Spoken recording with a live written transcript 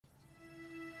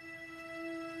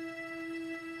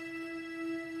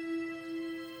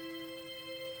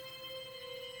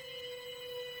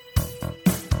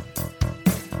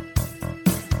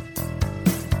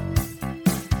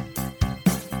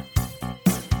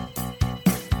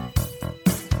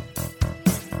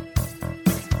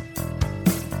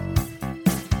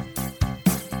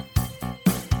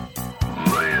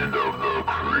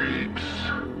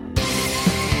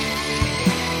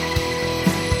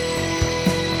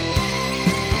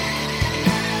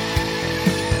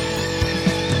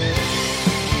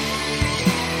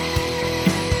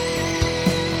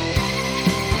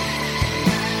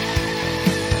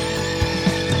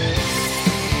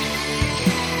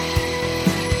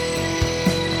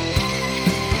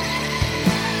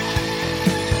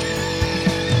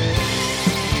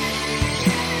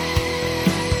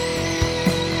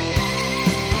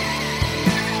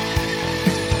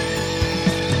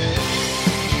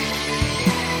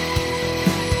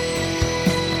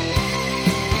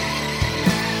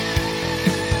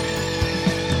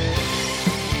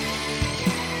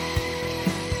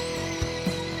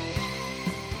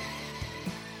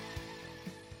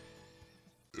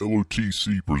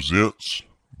LOTC presents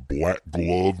Black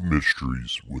Glove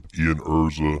Mysteries with Ian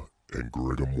Urza and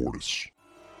Gregor Mortis.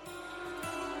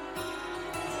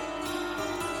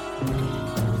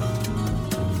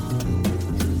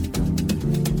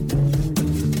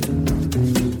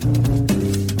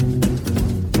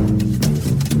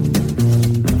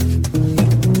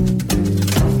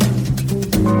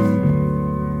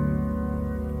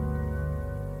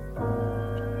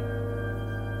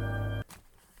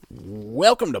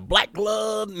 Welcome to Black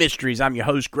Glove Mysteries. I'm your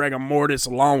host, Gregor Mortis,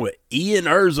 along with Ian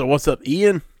Urza. What's up,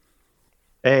 Ian?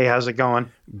 Hey, how's it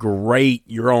going? Great.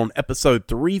 You're on episode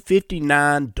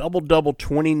 359, Double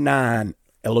 29,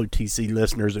 LOTC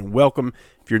listeners, and welcome.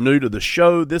 If you're new to the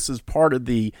show, this is part of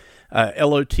the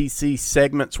LOTC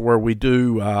segments where we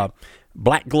do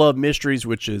Black Glove Mysteries,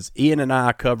 which is Ian and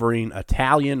I covering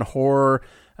Italian horror,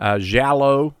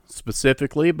 giallo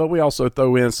specifically, but we also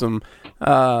throw in some...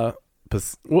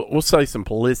 we'll say some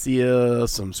Policia,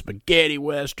 some spaghetti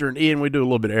western, and we do a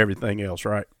little bit of everything else,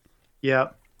 right?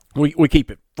 Yeah. We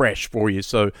keep it fresh for you.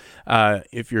 So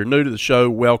if you're new to the show,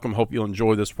 welcome. Hope you'll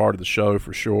enjoy this part of the show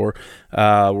for sure.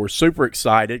 We're super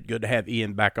excited. Good to have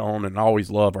Ian back on, and always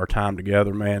love our time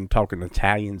together, man, talking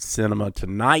Italian cinema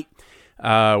tonight.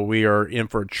 We are in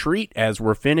for a treat as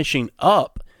we're finishing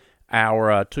up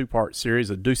our two-part series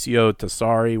of Duccio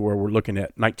Tessari, where we're looking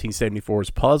at 1974's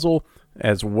Puzzle,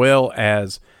 as well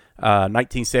as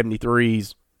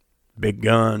 1973's Big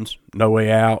Guns, No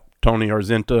Way Out, Tony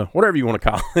Arzenta, whatever you want to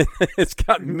call it. It's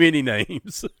got many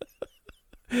names.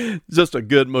 Just a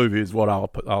good movie is what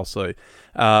I'll say.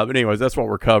 But anyways, that's what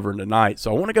we're covering tonight.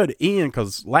 So I want to go to Ian,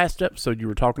 because last episode you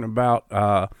were talking about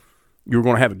you were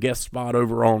going to have a guest spot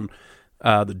over on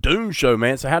the Doom show,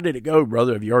 man. So how did it go,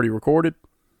 brother? Have you already recorded?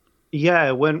 Yeah,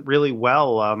 it went really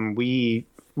well. We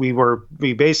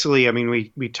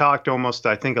talked almost,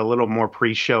 I think, a little more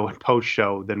pre-show and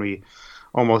post-show than we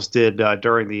almost did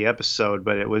during the episode,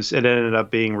 but it ended up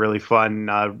being really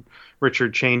fun.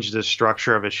 Richard changed the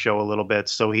structure of his show a little bit,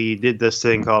 so he did this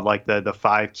thing called like the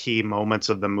 5 key moments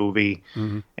of the movie,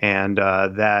 and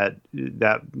that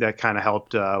kind of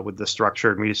helped with the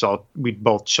structure. And we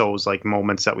both chose like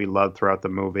moments that we loved throughout the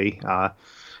movie,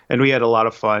 and we had a lot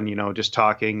of fun, just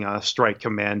talking Strike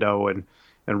Commando and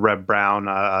Reb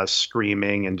Brown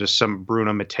screaming, and just some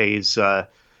Bruno Mattei's,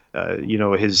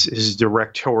 his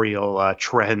directorial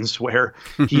trends, where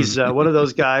he's one of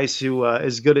those guys who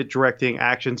is good at directing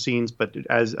action scenes, but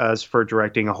as for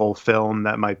directing a whole film,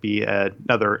 that might be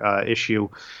another issue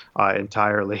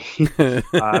entirely.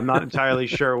 I'm not entirely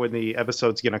sure when the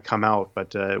episode's going to come out,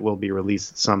 but it will be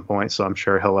released at some point, so I'm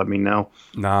sure he'll let me know.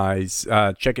 Nice.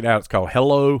 Check it out. It's called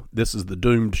Hello, This is the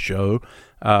Doomed Show.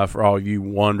 For all of you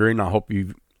wondering, I hope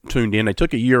you've tuned in. They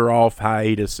took a year off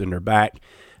hiatus and they're back.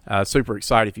 Super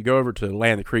excited. If you go over to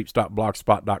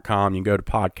landthecreeps.blogspot.com, you can go to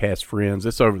Podcast Friends.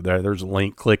 It's over there. There's a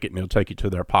link. Click it, and it'll take you to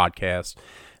their podcast.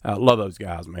 Love those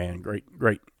guys, man. Great.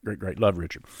 Love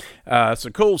Richard. So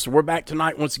cool. So we're back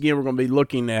tonight. Once again, we're going to be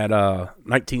looking at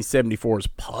 1974's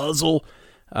Puzzle.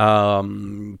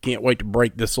 Can't wait to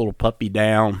break this little puppy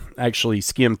down. Actually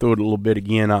skimmed through it a little bit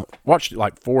again. I watched it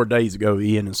like 4 days ago,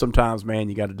 Ian, and sometimes, man,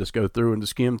 you got to just go through and just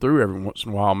skim through every once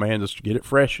in a while, man, just to get it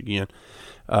fresh again.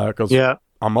 Because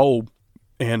I'm old,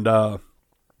 and I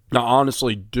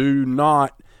honestly I'm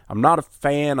not a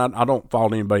fan. I don't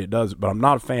fault anybody that does it, but I'm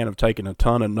not a fan of taking a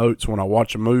ton of notes when I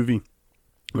watch a movie,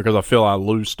 because I feel I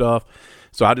lose stuff.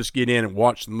 So I just get in and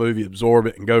watch the movie, absorb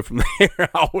it, and go from there.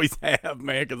 I always have,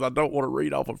 man, because I don't want to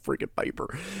read off a freaking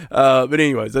paper. But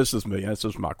anyways, that's just me. That's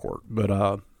just my quirk.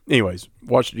 But anyways,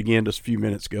 watched it again just a few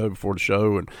minutes ago before the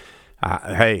show, and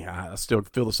I still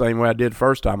feel the same way I did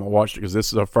first time I watched it, because this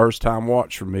is a first time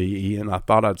watch for me, Ian. I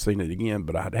thought I'd seen it again,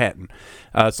 but I hadn't.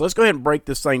 So let's go ahead and break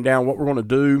this thing down. What we're going to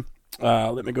do,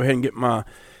 let me go ahead and get my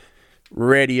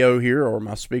radio here, or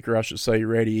my speaker, I should say,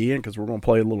 ready, Ian, because we're going to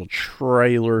play a little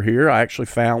trailer here. I actually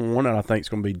found one, and I think it's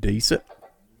going to be decent.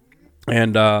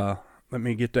 And let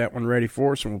me get that one ready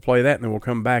for us, and we'll play that, and then we'll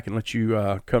come back and let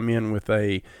you come in with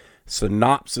a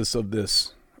synopsis of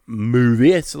this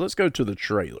movie. So let's go to the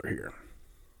trailer here.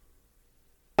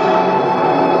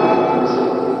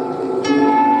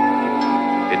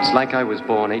 It's like I was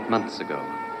born 8 months ago,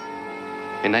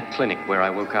 in that clinic where I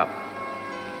woke up.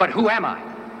 But who am I?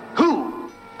 Who?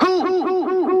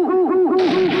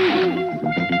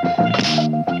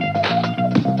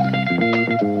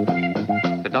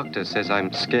 The doctor says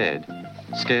I'm scared.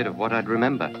 Scared of what I'd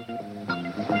remember.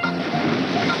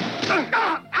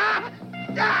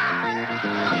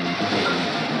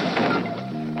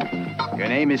 Your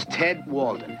name is Ted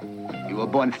Walden. You were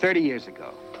born 30 years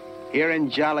ago, here in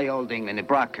jolly old England, in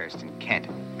Brockhurst in Kent.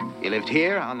 You lived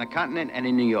here, on the continent, and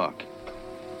in New York.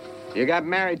 You got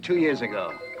married 2 years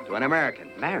ago to an American.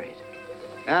 Married?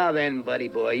 Now then, buddy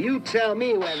boy, you tell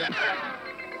me whether...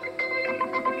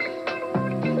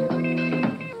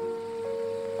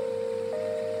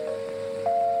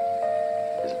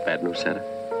 Is it bad news, Sarah?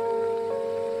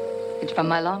 It's from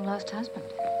my long-lost husband.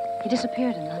 He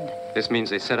disappeared in London. This means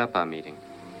they set up our meeting.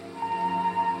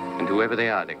 And whoever they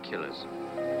are, they're killers.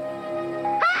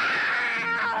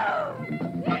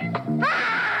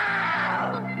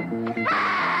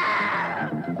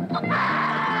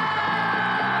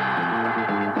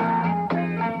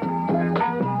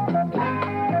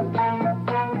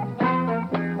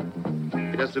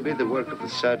 It has to be the work of a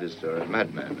sadist or a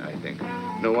madman, I think.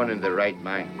 No one in their right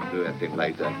mind would do a thing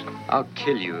like that. I'll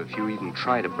kill you if you even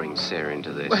try to bring Sarah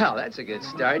into this. Well, that's a good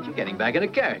start. You're getting back into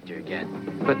character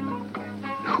again. But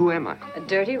who am I? A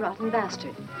dirty, rotten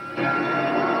bastard.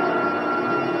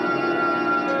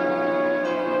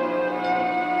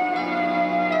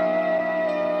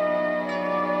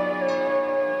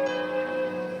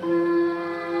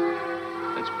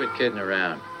 Let's quit kidding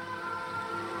around.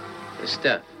 The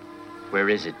stuff. Where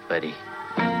is it, buddy?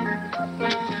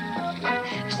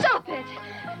 Stop it!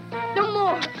 No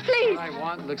more, please! What I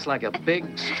want looks like a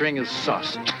big string of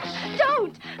sausages.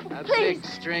 Don't! A Please! big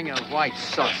string of white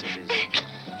sausages.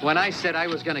 When I said I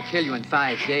was going to kill you in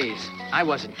 5 days, I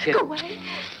wasn't Go kidding. away!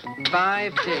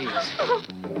 5 days.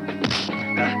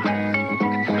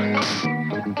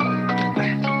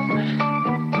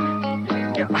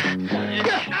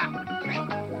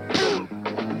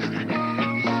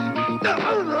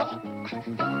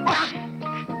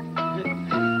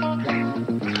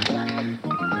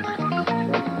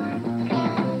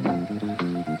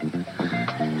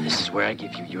 This is where I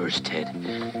give you yours, Ted.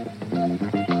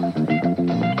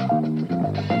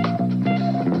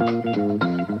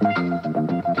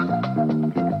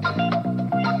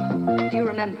 Do you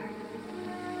remember?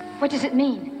 What does it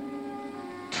mean?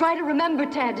 Try to remember,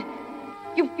 Ted.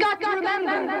 You've got to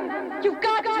remember. You've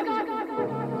got to.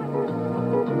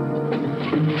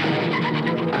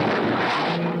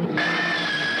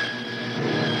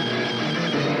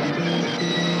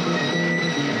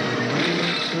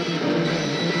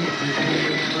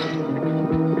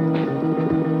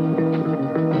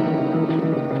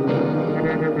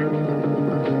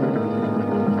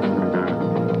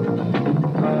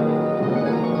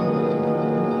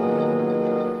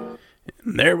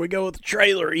 There we go with the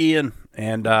trailer, Ian.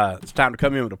 And it's time to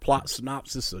come in with a plot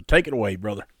synopsis, so take it away,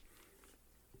 brother.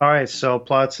 All right, so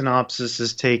plot synopsis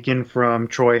is taken from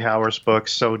Troy Howard's book,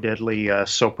 So Deadly,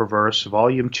 So Perverse,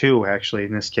 Volume 2, actually,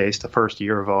 in this case, the first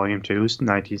year of Volume 2,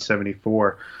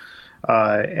 1974.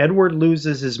 Edward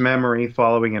loses his memory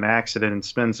following an accident and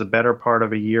spends the better part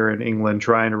of a year in England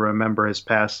trying to remember his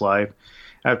past life.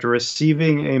 After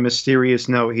receiving a mysterious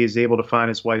note, he is able to find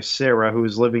his wife Sarah, who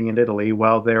is living in Italy.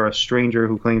 While there, a stranger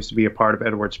who claims to be a part of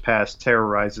Edward's past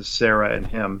terrorizes Sarah and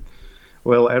him.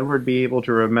 Will Edward be able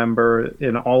to remember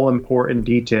in all-important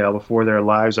detail before their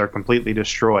lives are completely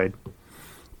destroyed?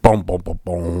 Boom, boom, boom,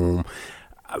 boom.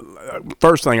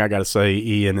 First thing I got to say,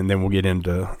 Ian, and then we'll get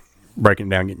into breaking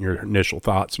down, getting your initial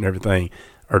thoughts and everything.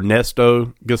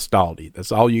 Ernesto Gastaldi.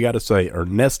 That's all you got to say.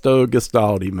 Ernesto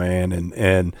Gastaldi, man.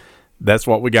 And that's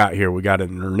what we got here. We got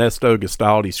an Ernesto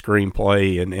Gastaldi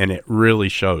screenplay, and it really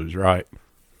shows, right?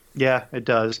 Yeah, it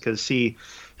does, because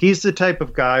he's the type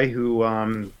of guy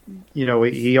who,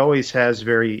 he always has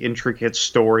very intricate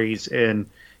stories, and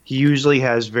he usually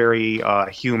has very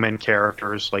human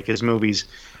characters. Like his movies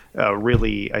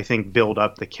really, I think, build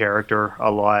up the character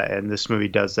a lot. And this movie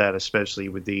does that, especially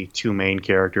with the two main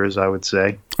characters, I would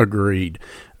say. Agreed.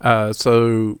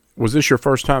 So was this your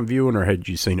first time viewing, or had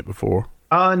you seen it before?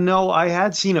 No, I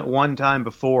had seen it one time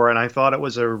before, and I thought it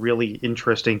was a really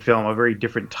interesting film, a very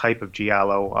different type of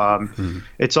giallo.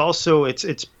 It's also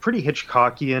it's pretty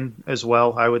Hitchcockian as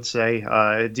well, I would say.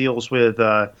 It deals with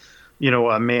a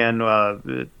man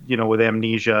with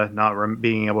amnesia, not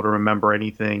being able to remember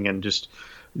anything, and just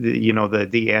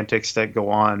the antics that go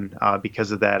on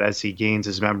because of that as he gains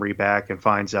his memory back and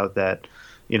finds out that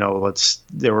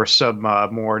there were some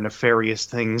more nefarious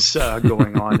things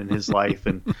going on in his life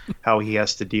and how he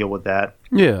has to deal with that.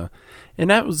 Yeah. And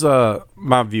that was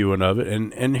my viewing of it.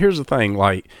 And here's the thing,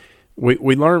 like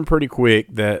we learned pretty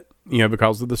quick that,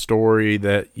 because of the story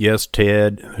that, yes,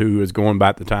 Ted, who is going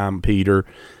back the time, Peter,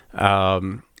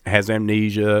 has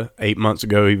amnesia. 8 months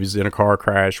ago, he was in a car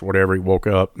crash, whatever. He woke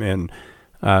up and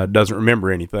doesn't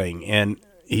remember anything. And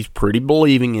he's pretty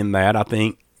believing in that, I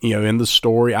think. In the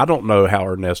story, I don't know how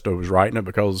Ernesto was writing it,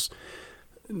 because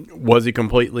was he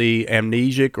completely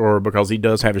amnesic, or because he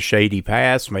does have a shady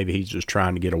past, maybe he's just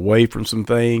trying to get away from some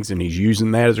things and he's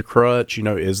using that as a crutch.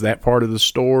 Is that part of the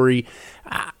story?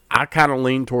 I kind of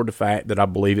lean toward the fact that I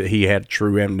believe that he had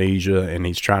true amnesia and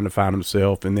he's trying to find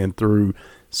himself, and then through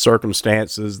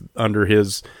circumstances under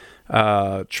his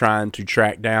trying to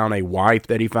track down a wife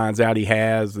that he finds out he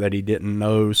has that he didn't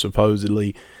know,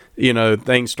 supposedly,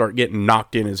 things start getting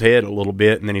knocked in his head a little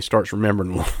bit, and then he starts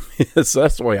remembering a little bit. So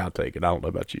that's the way I take it. I don't know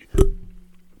about you.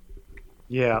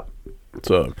 Yeah.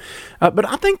 So, but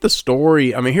I think the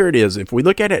story, here it is. If we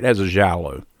look at it as a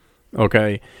giallo,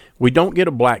 okay, we don't get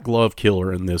a black glove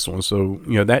killer in this one. So,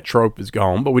 that trope is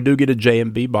gone, but we do get a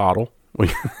J&B bottle.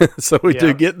 So we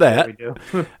do get that. Yeah,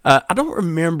 we do. I don't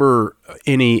remember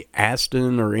any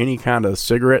Aston or any kind of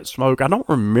cigarette smoke. I don't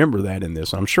remember that in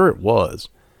this. I'm sure it was.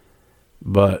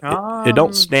 But it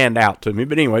don't stand out to me.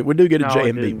 But anyway, we do get a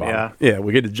J&B bottle. Yeah,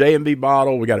 we get a J&B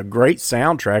bottle. We got a great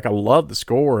soundtrack. I love the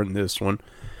score in this one.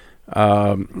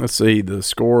 Let's see. The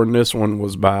score in this one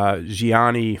was by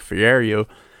Gianni Ferrerio.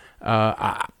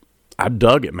 I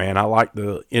dug it, man. I like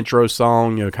the intro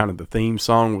song. Kind of the theme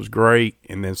song was great.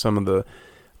 And then some of the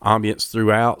ambience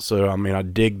throughout. So, I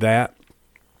dig that.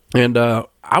 And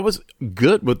I was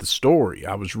good with the story.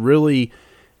 I was really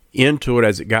into it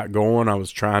as it got going. I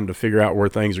was trying to figure out where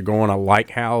things are going. I like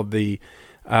how the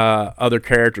other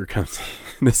character comes.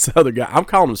 This other guy, I'm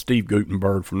calling him Steve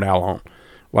Gutenberg from now on.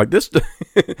 Like this,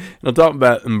 I'm talking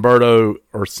about Umberto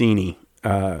Orsini.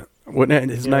 Wasn't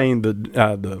his name?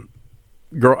 The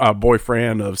girl,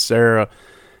 boyfriend of Sarah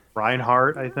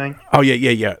Reinhardt, I think. Oh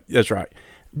yeah. That's right,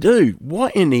 dude.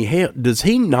 What in the hell does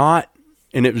he not?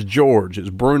 And it was George. It's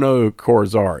Bruno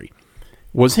Corzari.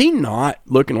 Was he not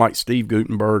looking like Steve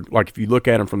Gutenberg? Like if you look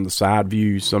at him from the side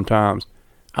view sometimes,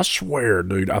 I swear,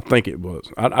 dude, I think it was.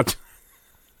 What I'm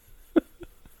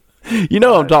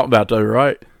talking about though,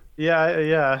 right?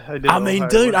 Yeah, I do.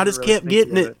 Dude, I just kept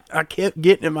getting it. I kept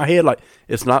getting in my head like,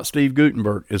 it's not Steve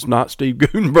Gutenberg. It's not Steve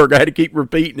Gutenberg. I had to keep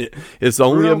repeating it. It's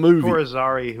only a movie.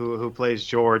 Corzari, who plays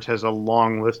George, has a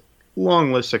long list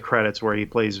of credits where he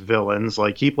plays villains.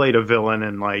 Like he played a villain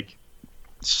in like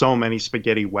so many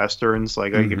spaghetti westerns.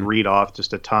 Like I can read off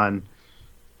just a ton.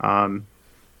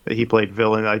 He played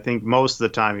villain. I think most of the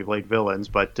time he played villains,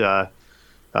 but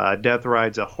Death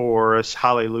Rides a Horse,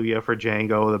 Hallelujah for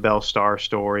Django, The Bell Star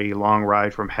Story, Long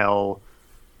Ride from Hell,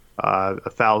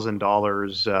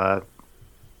 $1,000.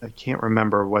 I can't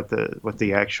remember what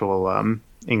the actual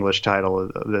English title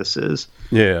of this is.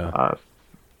 Yeah.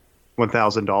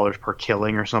 $1,000 per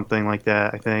killing or something like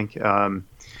that, I think.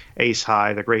 Ace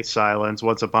High, The Great Silence,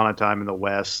 Once Upon a Time in the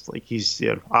West. Like he's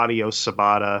Adios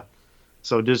Sabata.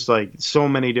 So just like so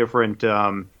many different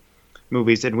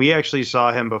movies, and we actually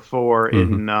saw him before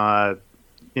in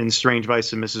Strange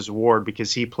Vice of Mrs. Ward,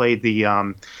 because he played the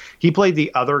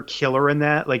other killer in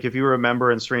that. Like if you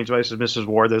remember in Strange Vice of Mrs.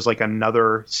 Ward, there's like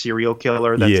another serial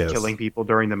killer that's killing people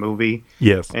during the movie.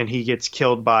 Yes, and he gets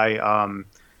killed by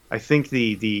I think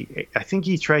I think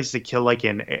he tries to kill like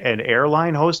an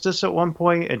airline hostess at one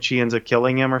point, and she ends up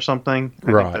killing him or something.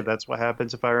 I think that's what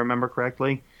happens if I remember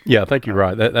correctly. Yeah, I think you're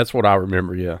right. That's what I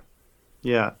remember. Yeah.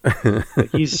 Yeah,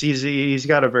 he's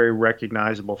got a very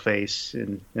recognizable face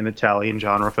in Italian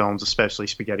genre films, especially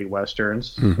spaghetti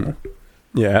westerns. Mm-hmm.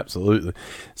 Yeah, absolutely.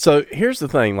 So here's the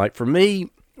thing: like for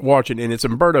me, watching, and it's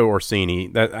Umberto Orsini.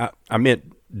 That I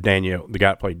meant Daniel, the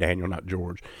guy that played Daniel, not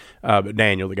George, but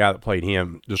Daniel, the guy that played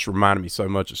him, just reminded me so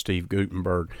much of Steve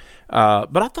Gutenberg.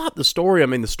 But I thought the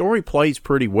story plays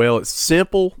pretty well. It's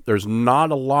simple. There's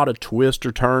not a lot of twists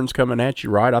or turns coming at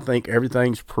you, right? I think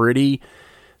everything's pretty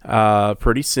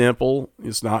Pretty simple.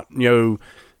 It's not,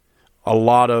 a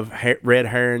lot of red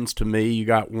herrings to me. You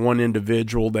got one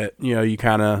individual that, you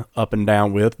kind of up and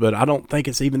down with, but I don't think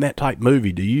it's even that type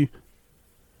movie. Do you?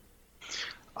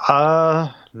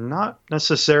 Not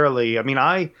necessarily. I mean,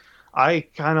 I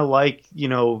kind of like,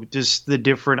 just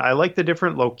I like the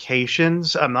different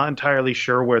locations. I'm not entirely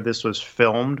sure where this was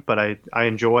filmed, but I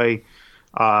enjoy,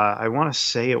 I want to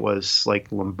say it was like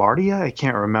Lombardia. I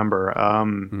can't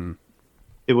remember.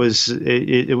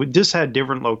 It just had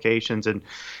different locations, and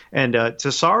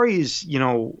Tessari's,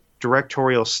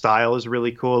 directorial style is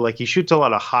really cool. Like, he shoots a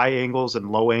lot of high angles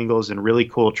and low angles and really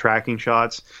cool tracking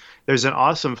shots. There's an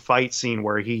awesome fight scene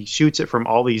where he shoots it from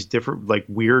all these different, like,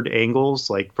 weird angles,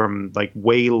 like from like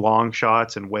way long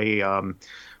shots and way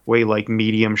like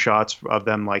medium shots of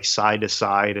them, like side to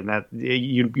side. And that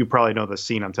you probably know the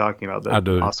scene I'm talking about. I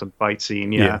do. Awesome fight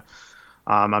scene. Yeah.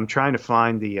 I'm trying to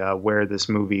find the where this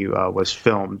movie was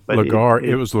filmed, but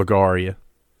it was LaGuardia.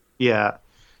 Yeah,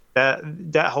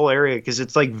 that whole area, because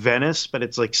it's like Venice, but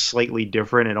it's like slightly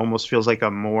different. It almost feels like a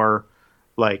more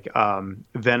like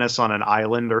Venice on an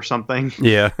island or something.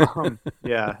 Yeah,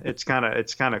 yeah, it's kind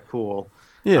of cool.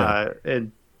 Yeah,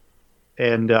 and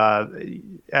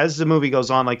as the movie goes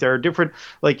on, like, there are different,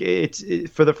 like,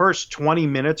 for the first 20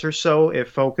 minutes or so, it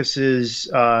focuses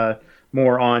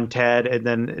more on Ted, and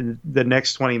then in the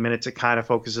next 20 minutes it kind of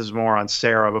focuses more on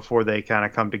Sarah before they kind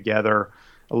of come together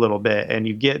a little bit, and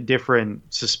you get different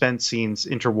suspense scenes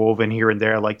interwoven here and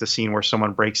there, like the scene where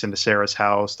someone breaks into Sarah's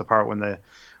house, the part when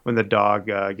the dog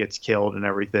gets killed and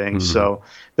everything. Mm-hmm. So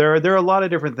there are a lot of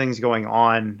different things going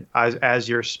on as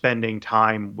you're spending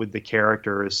time with the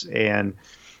characters, and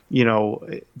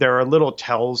there are little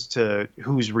tells to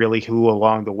who's really who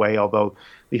along the way, although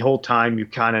the whole time you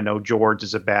kind of know George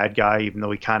is a bad guy, even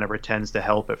though he kind of pretends to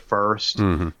help at first.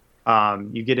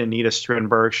 Mm-hmm. You get Anita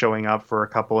Strindberg showing up for a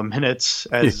couple of minutes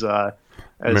as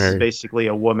basically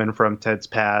a woman from Ted's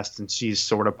past, and she's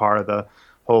sort of part of the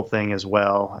whole thing as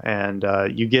well. And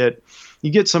you get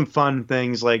some fun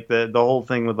things, like the whole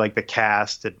thing with like the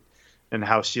cast and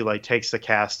how she like takes the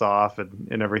cast off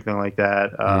and everything like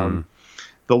that.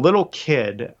 The little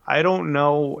kid, I don't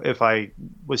know if I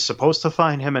was supposed to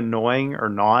find him annoying or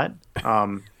not.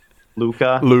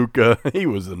 Luca, he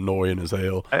was annoying as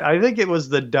hell. I think it was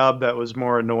the dub that was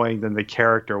more annoying than the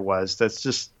character was. That's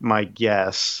just my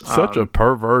guess. Such a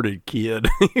perverted kid.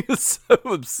 He was so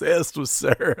obsessed with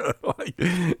Sarah.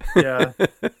 Yeah,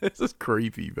 it's just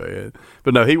creepy, man.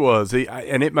 But no, he was.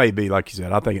 And it may be, like you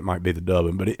said, I think it might be the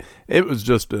dubbing, but it was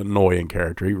just an annoying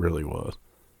character. He really was.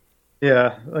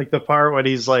 Yeah, like the part when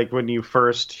he's like, when you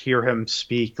first hear him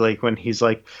speak, like when he's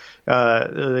like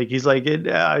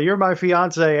you're my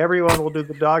fiance, everyone will do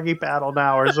the doggy paddle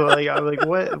now, or so. Like, I'm like,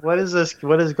 what is this?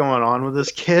 What is going on with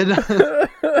this kid? And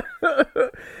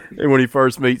when he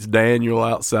first meets Daniel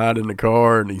outside in the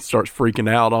car, and he starts freaking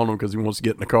out on him because he wants to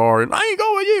get in the car, and I ain't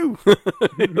going with you.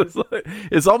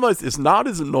 It's not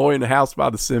as annoying. The House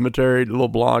by the Cemetery, the little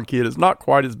blonde kid. It's not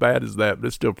quite as bad as that, but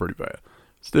it's still pretty bad.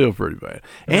 Still pretty bad.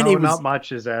 And no, not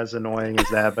much is as annoying as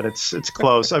that, but it's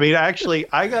close. I mean,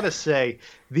 actually, I gotta say,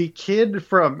 the kid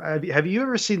from have you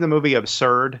ever seen the movie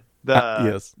Absurd?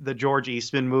 Yes. The George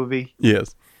Eastman movie?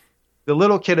 Yes. The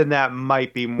little kid in that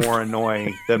might be more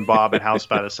annoying than Bob in House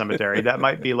by the Cemetery. That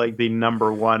might be like the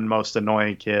number one most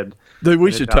annoying kid. Dude,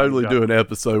 we should totally do an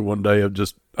episode one day of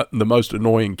just the most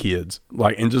annoying kids,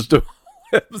 and just do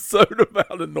episode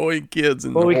about annoying kids.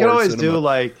 Well, we could always do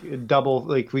like a double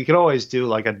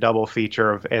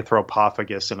feature of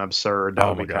Anthropophagus and Absurd.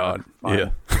 Oh my god,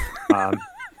 yeah.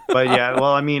 But yeah,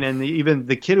 well, I mean, and even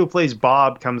the kid who plays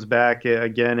Bob comes back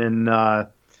again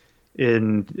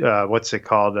in what's it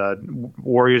called?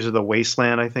 Warriors of the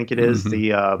Wasteland, I think it is.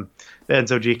 Mm-hmm. The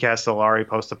Enzo G. Castellari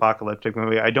post-apocalyptic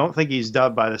movie. I don't think he's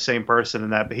dubbed by the same person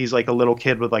in that, but he's like a little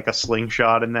kid with like a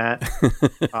slingshot in that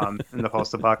in the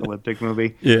post-apocalyptic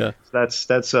movie. Yeah,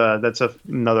 so that's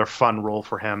another fun role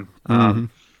for him. Mm-hmm.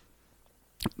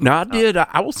 Now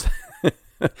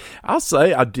I'll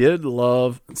say I did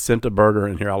love Senta Berger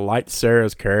in here. I liked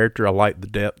Sarah's character. I liked the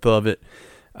depth of it.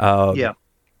 Yeah.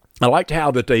 I liked how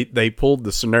that they pulled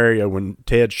the scenario when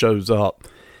Ted shows up,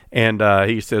 and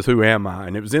he says, "Who am I?"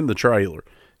 And it was in the trailer.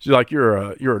 She's like, "You're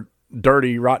a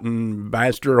dirty, rotten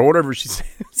bastard," or whatever she says.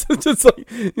 It's just like,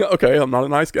 okay, I'm not a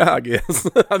nice guy, I guess.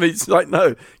 I mean, it's like,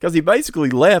 no, because he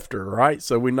basically left her, right?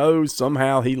 So we know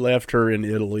somehow he left her in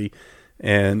Italy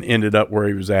and ended up where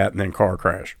he was at, and then car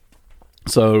crash.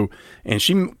 So, and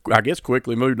she, I guess,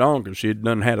 quickly moved on because she had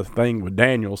done had a thing with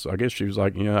Daniel. So I guess she was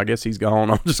like, I guess he's gone.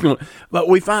 I'm just going to, but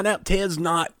we find out Ted's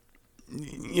not,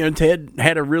 Ted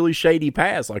had a really shady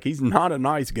past. Like, he's not a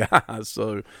nice guy.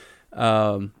 So,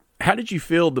 How did you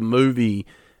feel the movie,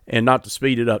 and not to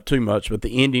speed it up too much, but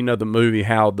the ending of the movie,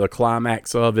 how the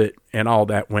climax of it and all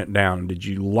that went down? Did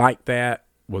you like that?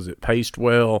 Was it paced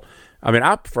well? I mean,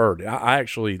 I preferred it. I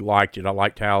actually liked it. I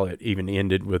liked how it even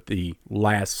ended with the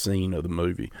last scene of the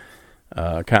movie.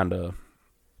 Kind of,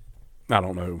 I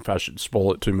don't know if I should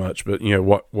spoil it too much, but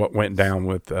what went down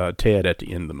with Ted at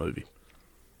the end of the movie.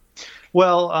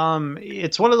 Well,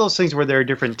 it's one of those things where there are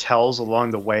different tells along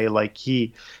the way. Like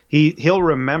he'll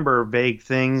remember vague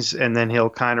things, and then he'll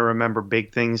kind of remember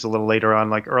big things a little later on.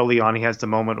 Like early on, he has the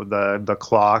moment with the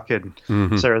clock, and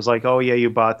Sarah's like, "Oh yeah, you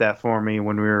bought that for me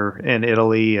when we were in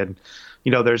Italy." And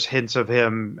there's hints of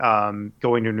him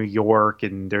going to New York,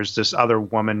 and there's this other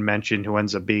woman mentioned who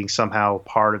ends up being somehow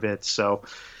part of it. So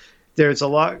there's a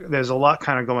lot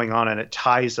kind of going on, and it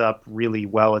ties up really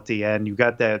well at the end. You've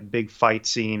got that big fight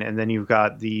scene, and then you've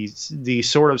got the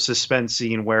sort of suspense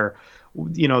scene where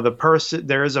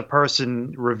there is a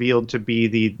person revealed to be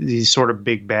the sort of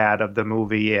big bad of the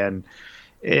movie, and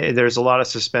there's a lot of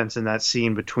suspense in that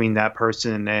scene between that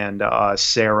person and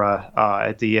Sarah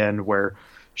at the end, where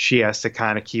she has to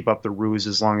kind of keep up the ruse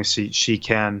as long as she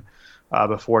can.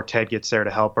 Before Ted gets there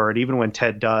to help her. And even when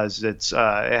Ted does, it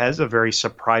has a very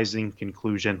surprising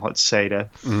conclusion, let's say, to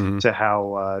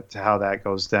how that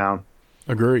goes down.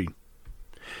 Agreed.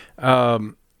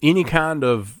 Any kind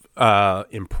of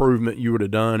improvement you would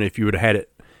have done if you would have had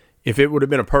it, if it would have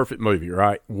been a perfect movie,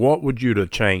 right? What would you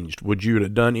have changed? Would you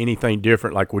have done anything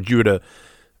different? Like, would you have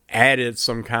added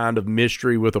some kind of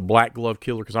mystery with a black glove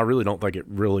killer? Because I really don't think it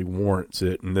really warrants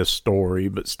it in this story.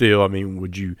 But still, I mean,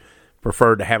 would you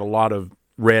prefer to have a lot of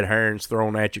red herrings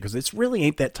thrown at you? Because this really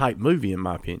ain't that type movie, in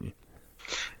my opinion.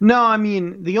 No, I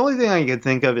mean, the only thing I could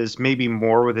think of is maybe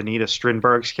more with Anita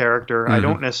Strindberg's character. I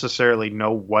don't necessarily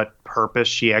know what purpose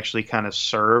she actually kind of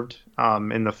served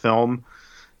in the film.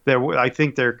 I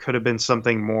think there could have been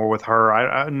something more with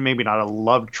her. Maybe not a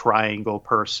love triangle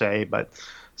per se, but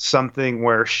something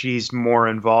where she's more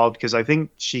involved, because I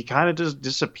think she kind of just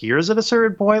disappears at a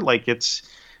certain point. Like,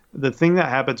 the thing that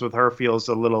happens with her feels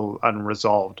a little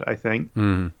unresolved, I think.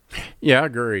 Yeah, I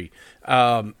agree.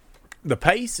 The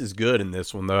pace is good in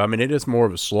this one, though. I mean, it is more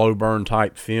of a slow burn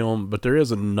type film, but there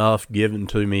is enough given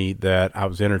to me that I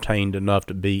was entertained enough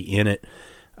to be in it.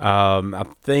 I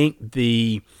think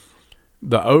the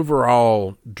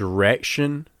overall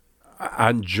direction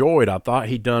I enjoyed. I thought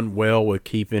he done well with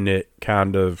keeping it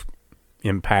kind of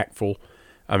impactful.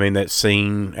 I mean, that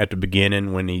scene at the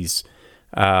beginning when he's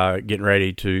getting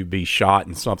ready to be shot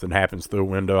and something happens through a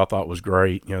window, I thought was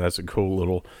great. That's a cool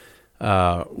little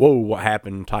whoa, what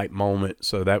happened type moment.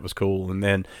 So that was cool. And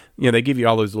then they give you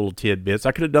all those little tidbits.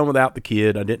 I could have done without the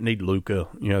kid. I didn't need Luca.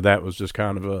 That was just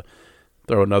kind of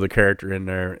throw another character in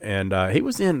there. And he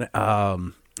was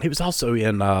also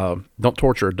in Don't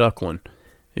Torture a Duckling.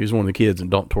 He was one of the kids in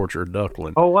Don't Torture a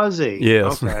Duckling. Oh, was he?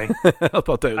 Yes. Okay. I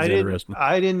thought that was interesting.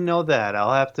 I didn't know that.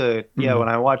 I'll have to. Yeah, when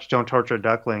I watch Don't Torture a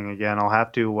Duckling again, I'll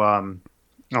have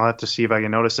to see if I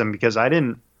can notice them, because I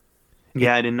didn't.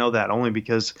 Yeah, I didn't know that, only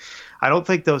because I don't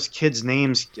think those kids'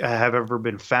 names have ever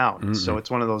been found. So it's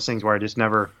one of those things where I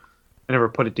never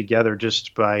put it together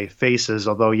just by faces.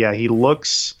 Although, yeah, he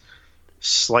looks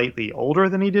slightly older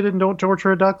than he did in Don't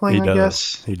Torture a Duckling, I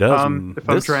guess. He does. If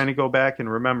I'm trying to go back and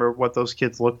remember what those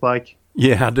kids look like.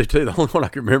 Yeah, I do too. The only one I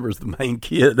can remember is the main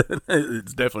kid.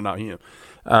 It's definitely not him.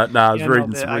 I was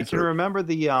reading some research.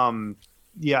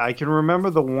 I can remember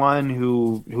the one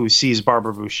who sees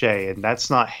Barbara Boucher, and that's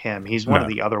not him. He's one of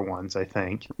the other ones, I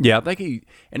think. Yeah, I think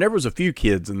and there was a few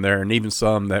kids in there, and even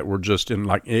some that were just in,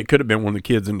 like, it could have been one of the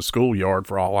kids in the schoolyard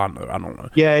for all I know. I don't know.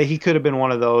 Yeah, he could have been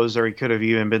one of those, or he could have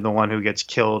even been the one who gets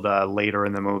killed later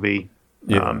in the movie.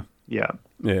 Yeah.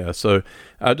 Yeah, so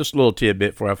just a little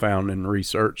tidbit for I found in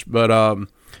research. But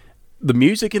the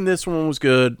music in this one was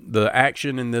good. The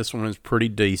action in this one is pretty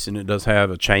decent. It does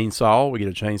have a chainsaw. We get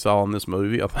a chainsaw in this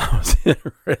movie. I thought it was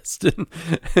interesting.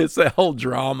 It's that whole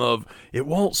drama of it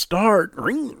won't start,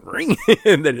 ring, ring,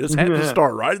 and then it just had to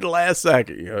start right at the last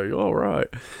second. You're all right.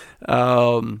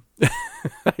 I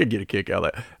could get a kick out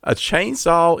of that. A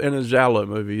chainsaw in a Giallo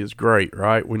movie is great,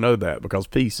 right? We know that because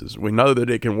pieces. We know that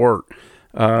it can work.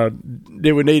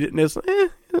 Did we need it in this?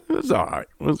 It was all right.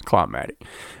 It was climatic.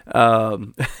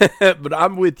 But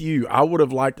I'm with you. I would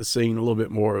have liked to seen a little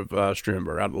bit more of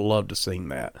Strindberg. I'd love to seen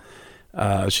that.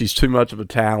 She's too much of a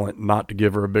talent not to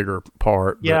give her a bigger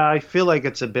part. Yeah, I feel like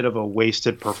it's a bit of a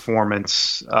wasted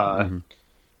performance. Not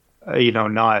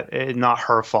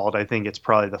her fault. I think it's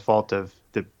probably the fault of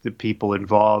the people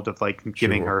involved, of like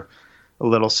giving her a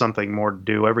little something more to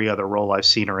do. Every other role I've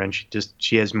seen her in,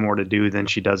 she has more to do than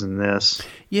she does in this.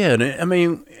 Yeah,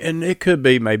 and it could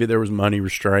be maybe there was money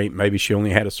restraint. Maybe she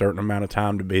only had a certain amount of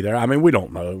time to be there. I mean, we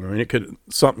don't know. I mean,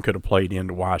 something could have played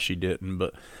into why she didn't,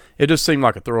 but it just seemed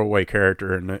like a throwaway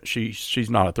character, and she's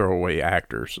not a throwaway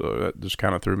actor, so that just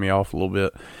kind of threw me off a little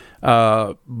bit.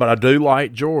 But I do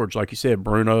like George, like you said,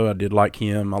 Bruno. I did like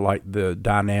him. I like the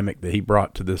dynamic that he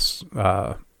brought to this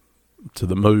to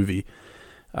the movie.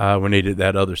 We needed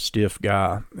that other stiff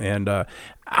guy, and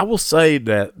I will say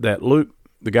that Luke,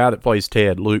 the guy that plays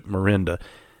Ted, Luke Miranda,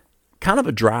 kind of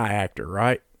a dry actor,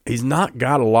 right? He's not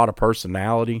got a lot of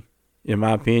personality, in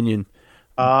my opinion.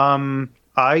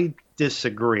 I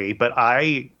disagree, but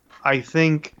I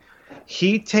think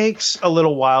he takes a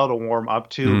little while to warm up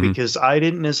to, because I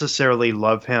didn't necessarily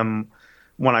love him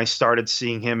when I started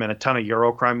seeing him in a ton of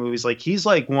Eurocrime movies. Like, he's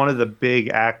like one of the big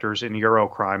actors in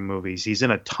Eurocrime movies. He's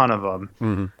in a ton of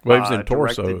them. Well, he was in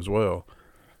Torso as well.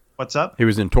 What's up? He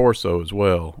was in Torso as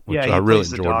well, which he I really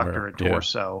plays enjoyed. The doctor in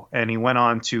Torso, and he went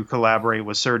on to collaborate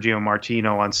with Sergio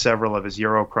Martino on several of his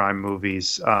Eurocrime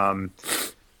movies.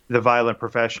 The Violent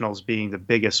Professionals being the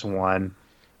biggest one.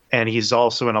 And he's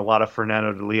also in a lot of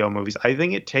Fernando de Leo movies. I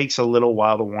think it takes a little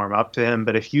while to warm up to him,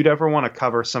 but if you'd ever want to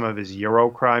cover some of his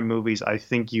Eurocrime movies, I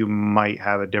think you might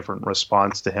have a different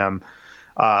response to him,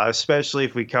 especially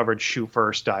if we covered Shoot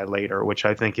First, Die Later, which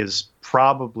I think is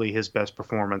probably his best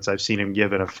performance I've seen him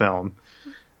give in a film.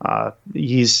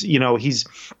 He's a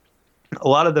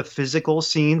lot of the physical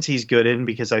scenes he's good in,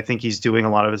 because I think he's doing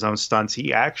a lot of his own stunts.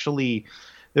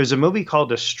 There's a movie called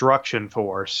Destruction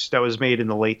Force that was made in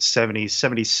the late 70s,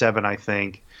 77, I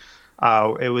think.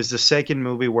 It was the second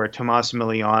movie where Tomas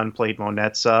Milian played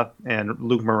Monetza and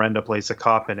Luke Miranda plays a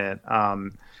cop in it.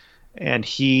 And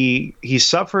he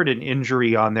suffered an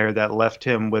injury on there that left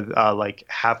him with like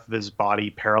half of his body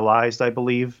paralyzed, I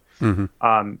believe.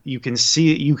 You can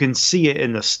see it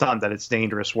in the stunt that it's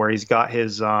dangerous, where he's got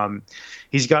his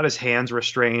hands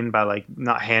restrained by, like,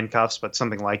 not handcuffs, but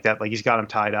something like that. Like, he's got him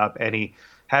tied up, and he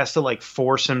has to, like,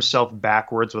 force himself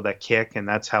backwards with a kick, and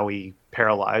that's how he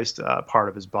paralyzed part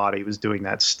of his body. He was doing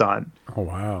that stunt. Oh,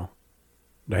 wow.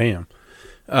 Damn.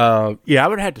 Yeah, I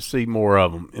would have to see more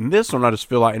of him. In this one, I just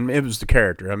feel like, and it was the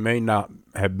character. It may not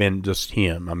have been just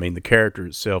him. I mean, the character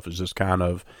itself is just kind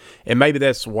of, and maybe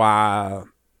that's why,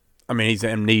 I mean, he's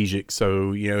amnesic,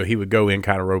 so, he would go in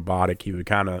kind of robotic. He would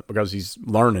kind of, because he's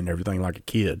learning everything like a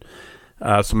kid.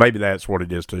 So maybe that's what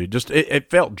it is too. It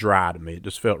felt dry to me. It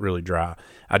just felt really dry.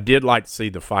 I did like to see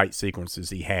the fight sequences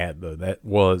he had, though. That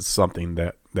was something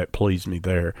that pleased me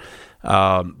there.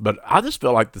 But I just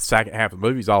felt like the second half of the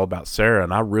movie is all about Sarah,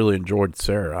 and I really enjoyed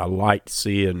Sarah. I liked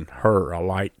seeing her. I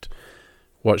liked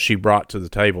what she brought to the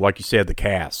table. Like you said, the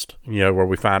cast, where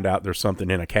we find out there's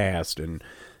something in a cast, and,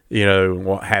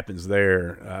 what happens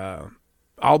there.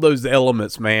 All those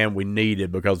elements, man, we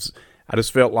needed, because I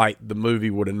just felt like the movie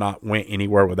would have not went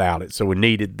anywhere without it. So we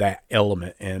needed that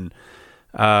element. And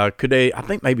could they, I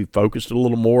think, maybe focused a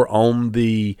little more on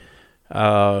the,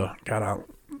 drugs.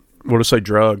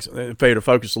 If they'd have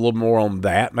focused a little more on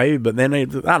that, maybe. But then, I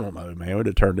don't know, man. It would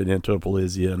have turned it into a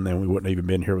Polizia, and then we wouldn't even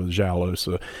been here with Giallo.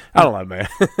 So, I don't know, man.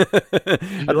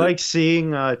 I like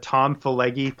seeing Tom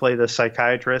Pileggi play the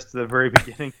psychiatrist at the very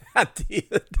beginning. I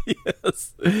did,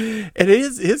 yes. And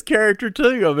his character,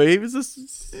 too. I mean, he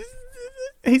was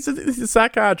he's a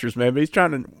psychiatrist, man. But he's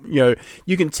trying to,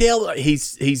 you can tell that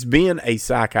he's being a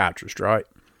psychiatrist, right?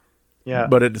 Yeah.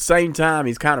 But at the same time,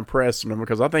 he's kind of pressing him,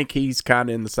 because I think he's kind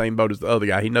of in the same boat as the other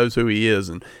guy. He knows who he is,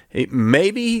 and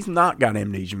maybe he's not got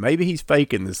amnesia. Maybe he's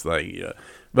faking this thing.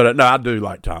 But no, I do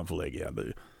like Tom Pileggi. I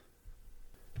do.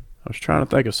 I was trying to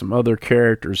think of some other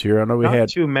characters here. I know we Not had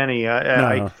too many.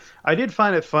 I did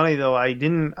find it funny, though. I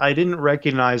didn't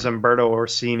recognize Umberto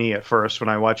Orsini at first when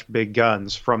I watched Big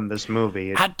Guns from this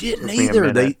movie. I didn't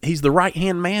either. He's the right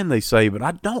hand man, they say, but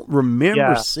I don't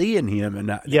remember seeing him.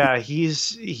 And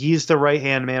he's the right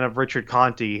hand man of Richard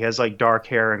Conte. He has, like, dark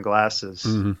hair and glasses.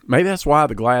 Mm-hmm. Maybe that's why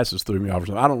the glasses threw me off or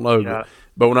something. I don't know. Yeah.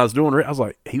 But when I was doing it, I was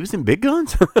like, he was in Big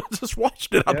Guns? I just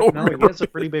watched it. I don't remember. He has a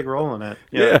pretty big role in it.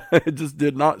 Yeah, it just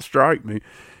did not strike me.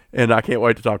 And I can't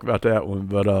wait to talk about that one.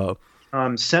 But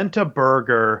Senta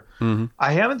Berger,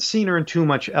 I haven't seen her in too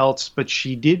much else, but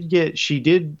she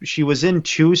was in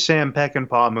two Sam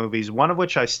Peckinpah movies, one of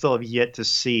which I still have yet to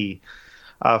see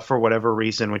for whatever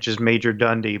reason, which is Major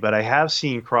Dundee. But I have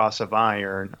seen Cross of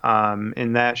Iron.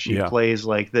 In that she plays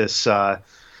like this.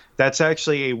 That's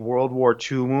actually a World War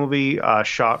II movie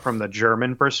shot from the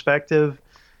German perspective,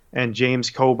 and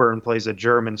James Coburn plays a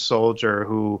German soldier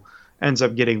who ends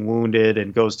up getting wounded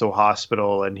and goes to a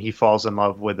hospital, and he falls in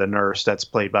love with a nurse that's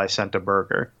played by Senta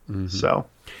Berger. So,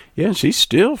 Yeah, she's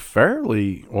still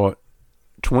fairly,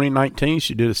 2019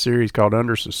 she did a series called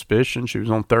Under Suspicion. She was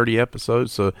on 30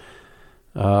 episodes, so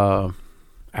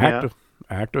active.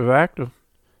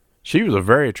 She was a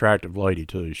very attractive lady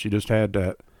too. She just had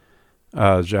that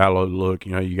giallo look.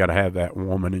 You know, you got to have that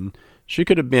woman, and she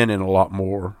could have been in a lot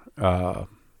more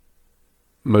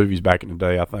movies back in the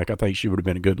day. I think she would have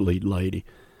been a good lead lady.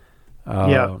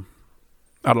 I'd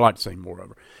like to see more of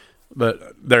her.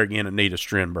 But there again, Anita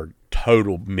Strindberg,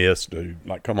 total miss, dude.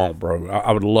 Like, come on, bro.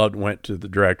 I would love to went to the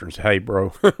director and say, hey, bro,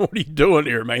 what are you doing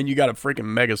here, man? You got a freaking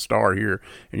mega star here,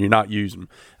 and you're not using them.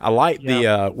 I like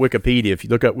the Wikipedia. If you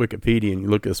look up Wikipedia and you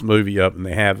look this movie up, and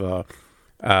they have an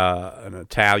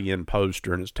Italian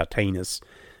poster, and it's Titanus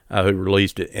who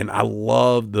released it. And I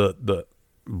love the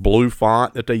blue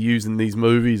font that they use in these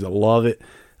movies. I love it.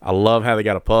 I love how they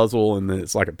got a puzzle and then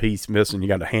it's like a piece missing. You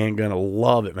got a handgun. I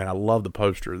love it, man. I love the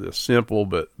poster. This simple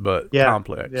but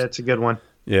complex. Yeah, it's a good one.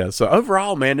 Yeah. So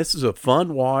overall, man, this is a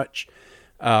fun watch.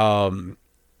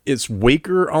 It's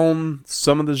weaker on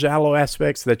some of the giallo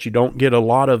aspects that you don't get a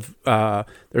lot of.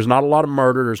 There's not a lot of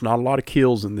murder. There's not a lot of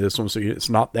kills in this one, so it's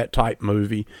not that type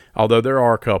movie. Although there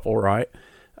are a couple, right?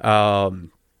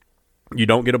 You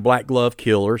don't get a black glove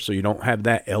killer, so you don't have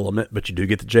that element, but you do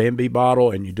get the J&B bottle,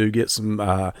 and you do get some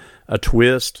a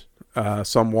twist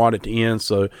somewhat at the end.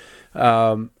 So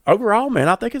overall, man,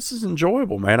 I think this is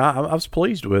enjoyable, man. I was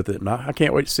pleased with it, and I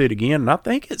can't wait to see it again. And I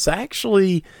think it's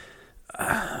actually,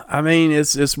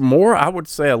 it's more, I would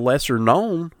say, a lesser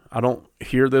known. I don't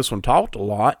hear this one talked a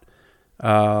lot,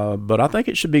 but I think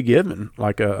it should be given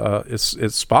like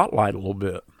its spotlight a little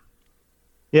bit.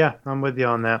 Yeah, I'm with you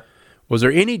on that. Was there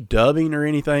any dubbing or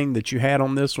anything that you had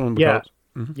on this one? Yeah,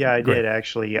 I did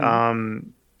actually.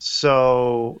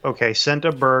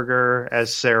 Senta Berger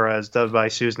as Sarah is dubbed by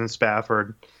Susan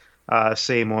Spafford,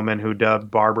 same woman who dubbed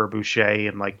Barbara Boucher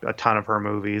in like a ton of her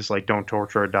movies, like Don't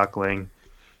Torture a Duckling,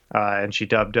 and she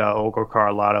dubbed Olga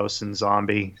Carlatos in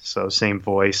Zombie, so same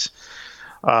voice.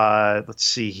 Let's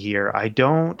see here. I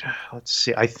think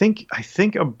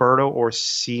Umberto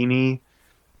Orsini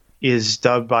is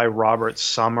dubbed by Robert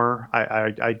Summer.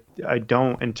 I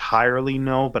don't entirely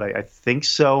know, but I think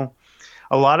so.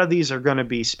 A lot of these are going to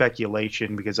be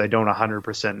speculation because I don't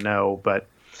 100% know, but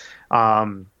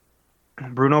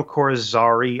Bruno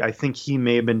Corzari, I think he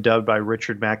may have been dubbed by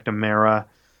Richard McNamara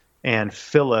and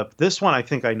Philip. This one I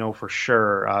think I know for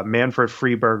sure. Manfred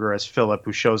Freeberger as Philip,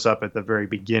 who shows up at the very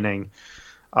beginning.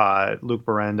 Luke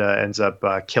Berenda ends up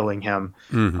killing him.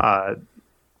 Mm-hmm.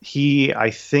 He,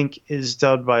 I think, is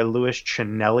dubbed by Louis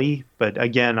Chinelli, but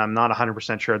again, I'm not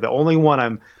 100% sure. The only one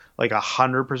I'm like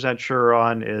 100% sure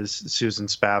on is Susan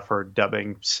Spafford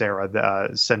dubbing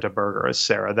Sarah, Senta Berger as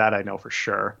Sarah. That I know for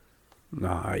sure.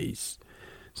 Nice.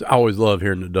 So I always love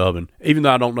hearing the dubbing, even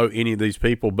though I don't know any of these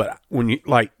people. But when you,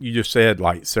 like you just said,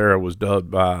 like Sarah was dubbed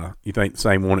by, you think the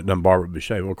same one that done Barbara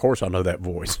Boucher. Well, of course I know that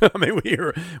voice. I mean,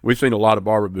 we've seen a lot of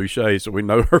Barbara Boucher, so we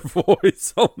know her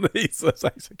voice on these. So that's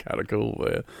actually kind of cool,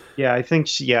 man. Yeah, I think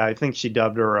she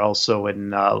dubbed her also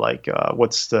in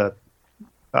what's the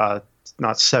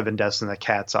not Seven Deaths in the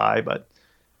Cat's Eye, but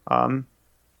what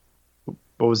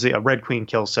was the Red Queen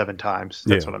Kills 7 Times?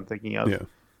 That's what I'm thinking of. Yeah.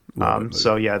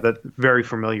 That very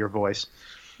familiar voice.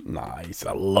 Nice.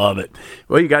 I love it.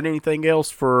 Well, you got anything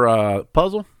else for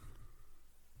puzzle?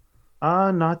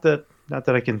 Not that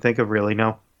I can think of really,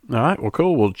 no. All right. Well,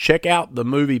 cool. We'll check out the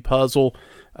movie Puzzle.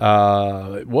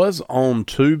 It was on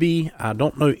Tubi. I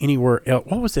don't know anywhere else.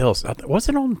 What was else? Was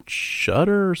it on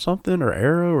Shudder or something, or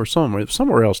Arrow or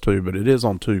somewhere else too? But it is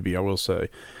on Tubi, I will say.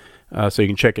 So you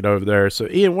can check it over there. So,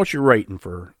 Ian, what's your rating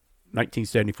for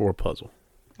 1974 Puzzle?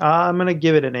 I'm going to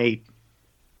give it an 8.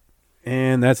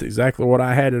 And that's exactly what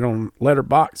I had it on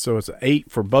Letterboxd. So it's an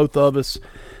 8 for both of us.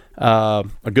 A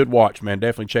good watch, man.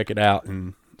 Definitely check it out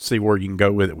and see where you can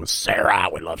go with it with Sarah.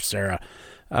 We love Sarah.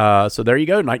 So there you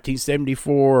go,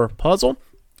 1974 Puzzle.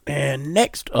 And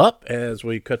next up, as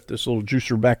we cut this little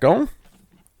juicer back on,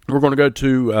 we're going to go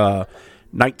to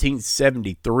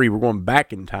 1973. We're going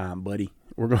back in time, buddy.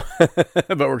 But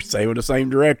we're staying with the same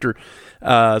director.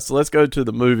 So let's go to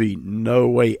the movie No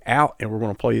Way Out, and we're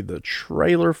going to play the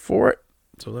trailer for it.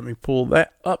 So let me pull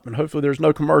that up, and hopefully there's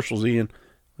no commercials, Ian.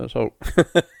 Let's hope.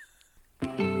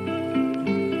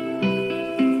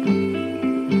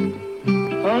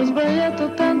 Ho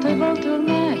sbagliato tante volte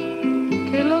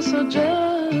ormai che lo so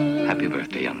già. Happy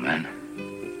birthday, young man.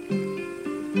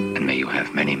 And may you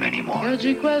have many, many more. E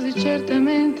oggi quasi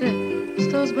certamente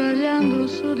sto sbagliando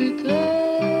su di te.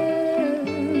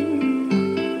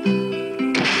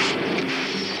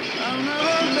 Ma una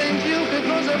volta in più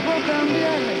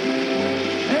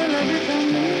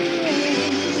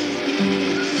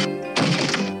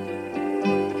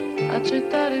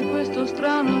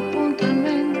strano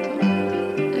appuntamento,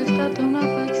 è stata una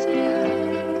pazzia.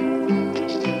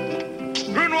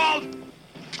 Grunwald!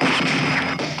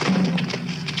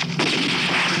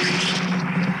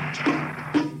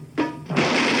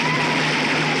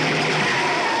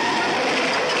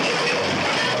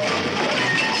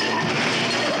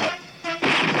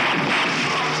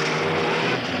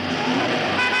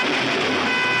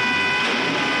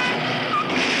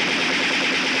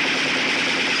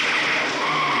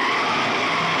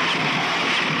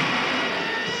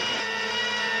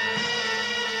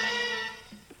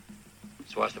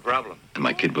 So what's the problem?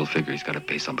 My kid will figure he's got to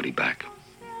pay somebody back.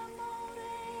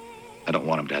 I don't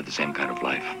want him to have the same kind of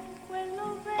life.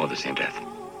 Or the same death.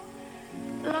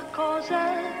 La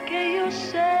cosa che io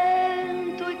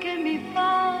sento e che mi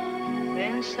fa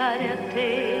pensare a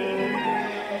te.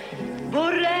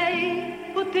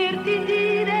 Vorrei poterti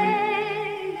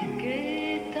dire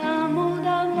che t'amo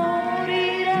da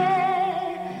morire,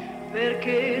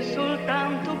 perché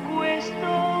soltanto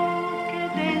questo che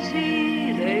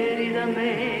desideri da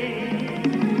me.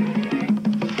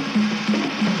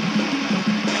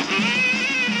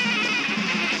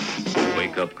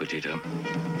 Wake up, Cuchita.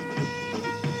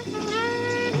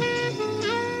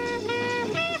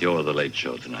 You're the late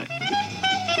show tonight.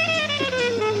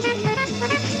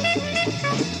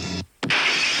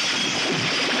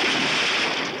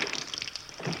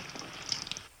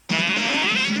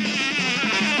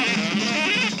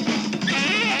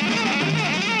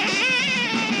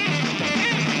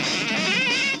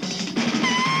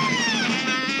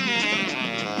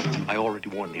 I already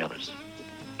warned the others.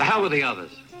 The hell with the others.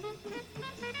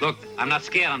 Look, I'm not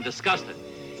scared, I'm disgusted.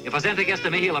 If Azenta gets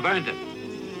to me, he'll have earned it.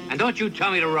 And don't you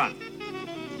tell me to run.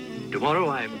 Tomorrow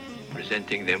I'm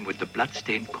presenting them with the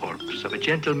bloodstained corpse of a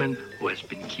gentleman who has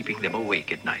been keeping them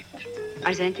awake at night.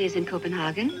 Arzente is in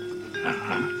Copenhagen?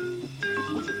 Uh-huh.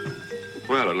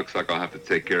 Well, it looks like I'll have to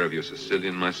take care of your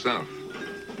Sicilian myself.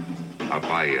 I'll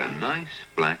buy you a nice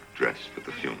black dress for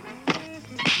the funeral.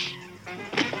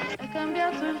 È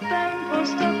cambiato il tempo,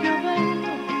 sta piovendo,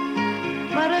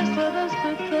 ma resto ad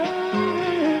aspettare.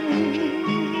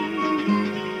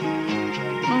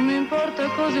 Non mi importa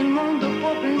cosa il mondo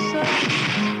può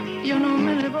pensare, io non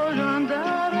me ne voglio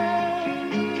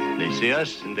andare. They see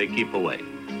us and they keep away.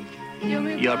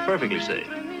 You are perfectly safe,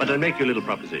 but I'll make you a little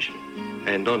proposition.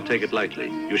 And don't take it lightly.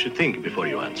 You should think before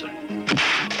you answer.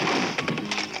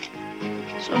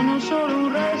 Sono solo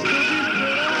un resto di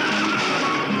speranza.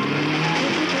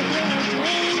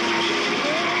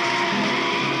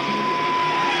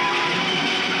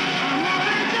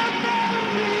 Amore già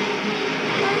tardi,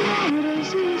 ma non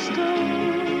resisto.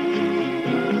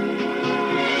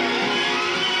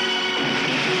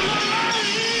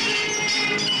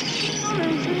 Non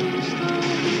esisto,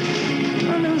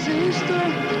 non esisto,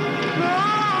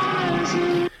 non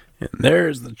esisto. And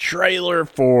there's the trailer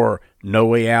for No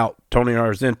Way Out, Tony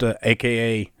Arzenta,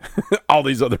 a.k.a. all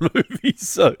these other movies.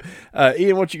 So,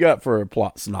 Ian, what you got for a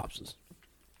plot synopsis?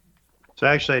 So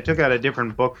actually, I took out a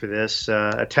different book for this,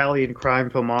 Italian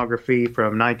Crime Filmography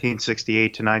from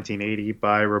 1968 to 1980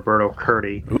 by Roberto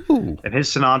Curti. Ooh. And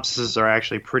his synopses are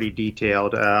actually pretty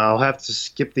detailed. I'll have to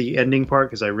skip the ending part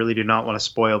because I really do not want to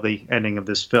spoil the ending of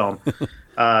this film.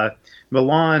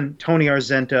 Milan, Tony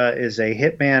Arzenta is a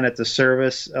hitman at the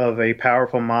service of a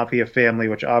powerful mafia family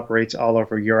which operates all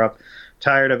over Europe.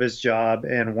 Tired of his job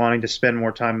and wanting to spend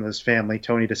more time with his family,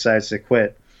 Tony decides to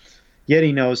quit. Yet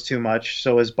he knows too much,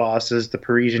 so his bosses, the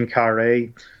Parisian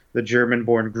Carré, the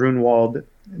German-born Grunwald,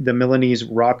 the Milanese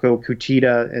Rocco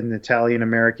Cutita, and the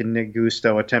Italian-American Nick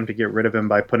Gusto attempt to get rid of him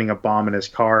by putting a bomb in his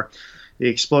car. The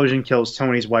explosion kills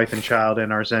Tony's wife and child,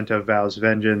 and Arzenta vows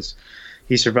vengeance.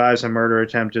 He survives a murder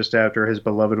attempt just after his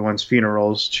beloved one's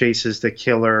funerals, chases the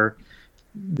killers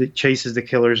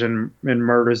and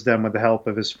murders them with the help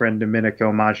of his friend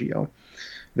Domenico Maggio.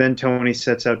 Then Tony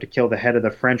sets out to kill the head of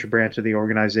the French branch of the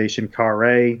organization,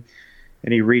 Carré,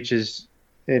 and he reaches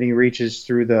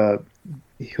through the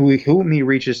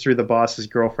boss's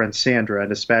girlfriend Sandra and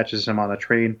dispatches him on a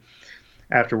train.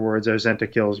 Afterwards, Arzenta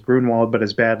kills Grunwald, but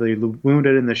is badly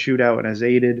wounded in the shootout and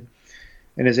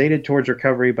is aided towards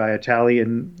recovery by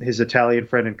his Italian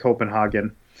friend in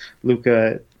Copenhagen,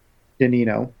 Luca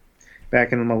Danino.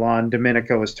 Back in Milan,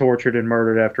 Domenico is tortured and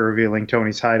murdered after revealing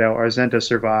Tony's hideout. Arzenta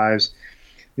survives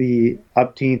the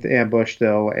 18th ambush,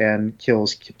 though, and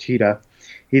kills Kitita.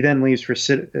 He then leaves for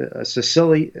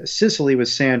Sicily with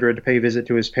Sandra to pay visit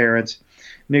to his parents.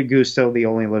 Nick Gusto, the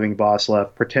only living boss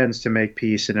left, pretends to make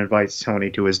peace and invites Tony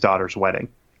to his daughter's wedding.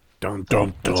 Dun, dun,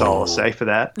 dun. That's all I'll say for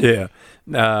that. Yeah.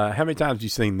 How many times have you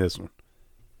seen this one?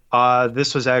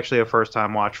 This was actually a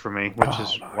first-time watch for me, which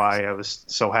is nice. why I was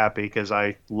so happy, because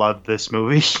I loved this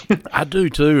movie. I do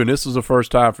too, and this was the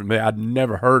first time for me. I'd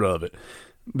never heard of it.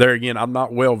 There again, I'm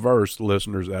not well-versed,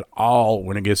 listeners, at all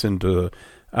when it gets into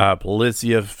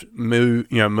Polizia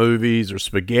movies or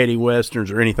spaghetti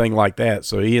westerns or anything like that.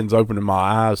 So Ian's opening my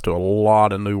eyes to a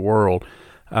lot of new world.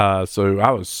 So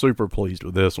I was super pleased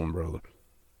with this one, brother.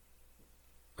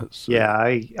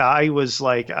 Yeah, I was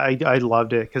like, I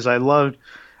loved it, because I loved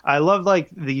like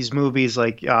these movies,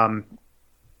 like what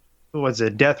was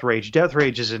it, Death Rage. Death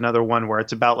Rage is another one where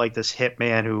it's about like this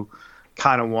hitman who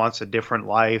kind of wants a different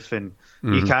life, and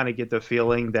you kind of get the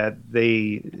feeling that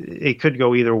it could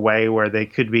go either way, where they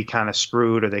could be kind of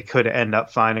screwed or they could end up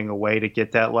finding a way to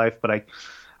get that life. But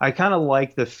I kind of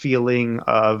like the feeling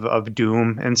of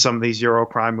doom in some of these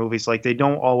Eurocrime movies. Like they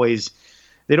don't always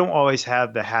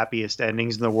have the happiest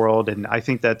endings in the world, and I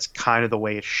think that's kind of the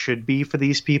way it should be for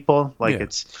these people. Like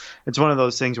it's one of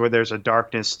those things where there's a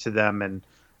darkness to them, and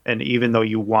even though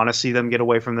you want to see them get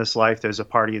away from this life, there's a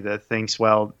part of you that thinks,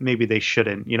 well, maybe they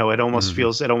shouldn't. You know, it almost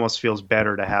feels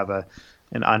better to have an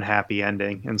unhappy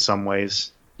ending in some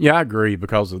ways. Yeah, I agree,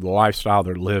 because of the lifestyle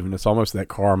they're living. It's almost that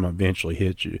karma eventually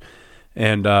hits you.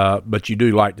 And but you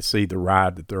do like to see the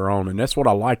ride that they're on, and that's what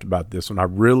I liked about this one. I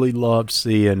really loved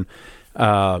seeing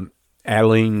Alain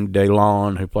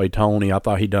Delon, who played Tony. I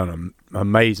thought he done an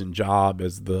amazing job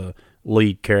as the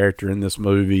lead character in this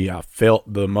movie. I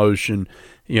felt the emotion,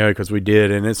 because we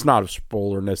did, and it's not a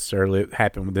spoiler necessarily. It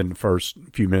happened within the first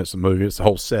few minutes of the movie. It's the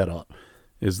whole setup.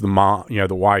 Is the mom,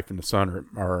 the wife and the son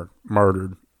are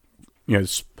murdered.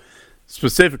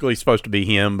 Specifically supposed to be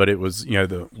him, but it was,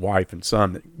 the wife and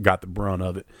son that got the brunt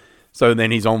of it. So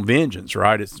then he's on vengeance,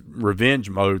 right? It's revenge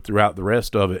mode throughout the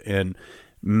rest of it. And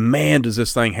man, does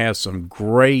this thing have some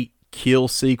great kill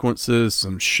sequences,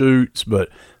 some shoots, but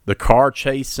the car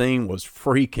chase scene was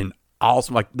freaking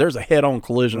awesome. Like, there's a head-on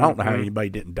collision. I don't know how anybody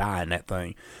didn't die in that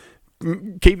thing.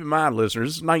 Keep in mind, listeners,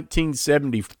 this is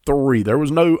 1973. There was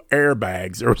no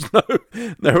airbags.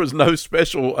 There was no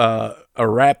special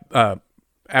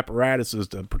apparatuses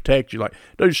to protect you. Like,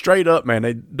 dude, straight up,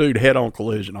 man, dude, head-on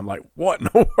collision. I'm like, what in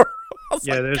the world?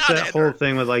 Yeah, there's that whole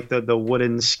thing with like the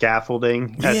wooden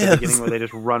scaffolding at the beginning where they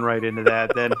just run right into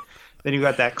that. Then you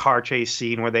got that car chase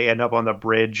scene where they end up on the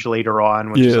bridge later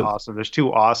on, which is awesome. There's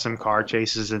two awesome car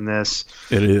chases in this.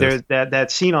 It is. There's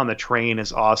that scene on the train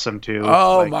is awesome too.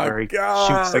 Oh like, my where he God.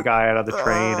 shoots the guy out of the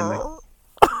train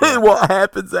and what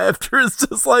happens after is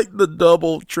just like the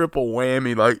double, triple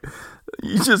whammy. Like,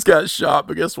 you just got shot,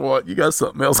 but guess what? You got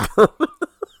something else coming.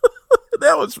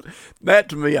 That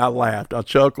to me, I laughed. I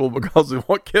chuckled because of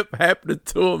what kept happening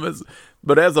to him.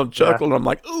 But as I'm chuckling, I'm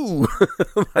like, ooh.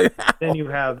 Then you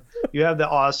have the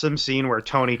awesome scene where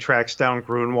Tony tracks down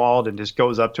Grunwald and just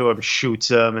goes up to him, shoots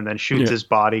him, and then shoots his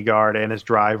bodyguard and his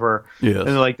driver. Yes.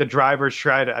 And like the driver's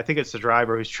I think it's the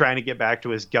driver who's trying to get back to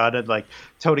his gun, and like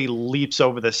Tony leaps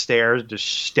over the stairs, just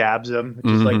stabs him,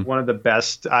 which is like one of the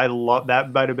best. I love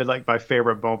that. Might have been like my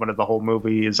favorite moment of the whole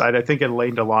movie. Is I think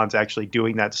Alain Delon's actually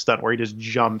doing that stunt where he just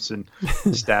jumps and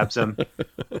stabs him.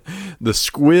 The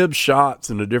squib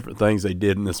shots and the different things they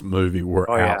did in this movie were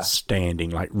outstanding,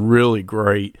 like really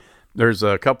great. There's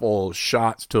a couple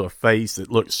shots to a face that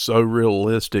looked so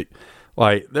realistic.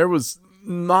 Like, there was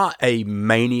not a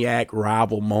maniac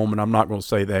rival moment. I'm not going to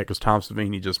say that because Tom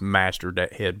Savini just mastered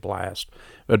that head blast.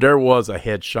 But there was a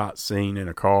headshot scene in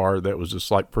a car that was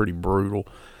just like pretty brutal.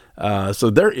 So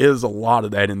there is a lot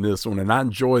of that in this one, and I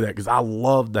enjoy that because I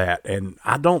love that. And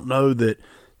I don't know that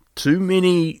too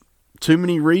many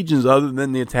regions other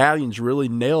than the Italians really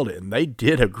nailed it, and they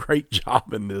did a great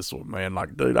job in this one, man.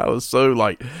 Like, dude, I was so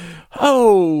like,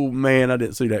 oh man, I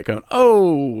didn't see that coming.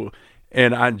 Oh,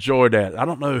 and I enjoyed that. I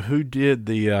don't know who did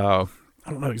I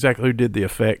don't know exactly who did the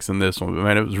effects in this one, but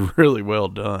man, it was really well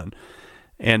done.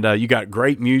 And you got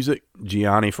great music,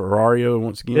 Gianni Ferrario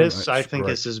once again. This I think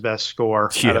is his best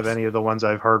score out of any of the ones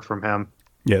I've heard from him.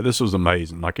 Yeah, this was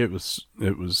amazing. Like, it was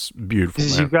beautiful.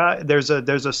 There's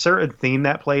a certain theme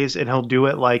that plays, and he'll do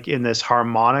it like in this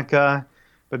harmonica,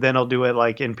 but then he'll do it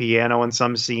like in piano in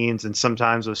some scenes, and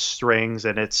sometimes with strings,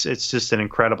 and it's just an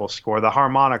incredible score. The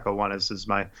harmonica one is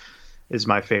my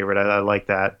favorite. I like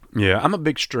that. Yeah, I'm a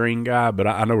big string guy, but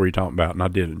I know what you're talking about, and I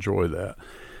did enjoy that.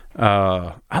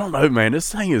 I don't know, man.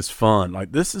 This thing is fun.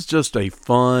 Like, this is just a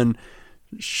fun,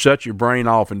 shut your brain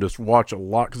off and just watch a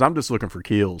lot, because I'm just looking for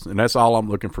kills, and that's all I'm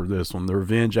looking for this one, the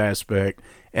revenge aspect.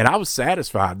 And I was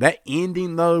satisfied. That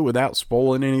ending, though, without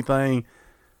spoiling anything,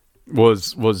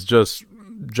 was just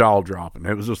jaw-dropping.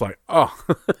 It was just like, oh,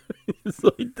 it's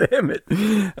like, damn it.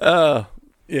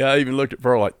 Yeah, I even looked at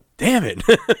Pearl like, damn it.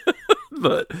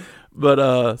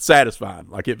 but satisfying.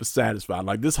 Like, it was satisfying.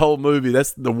 Like, this whole movie,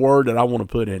 that's the word that I want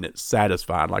to put in it,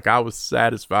 satisfying. Like, I was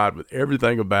satisfied with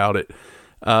everything about it.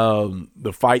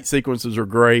 The fight sequences are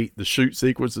great. The shoot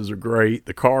sequences are great.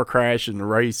 The car crash and the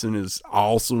racing is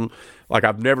awesome. Like,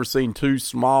 I've never seen two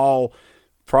small,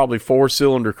 probably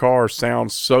 4-cylinder cars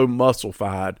sound so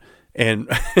musclified and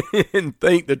and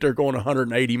think that they're going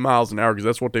 180 miles an hour, because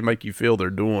that's what they make you feel they're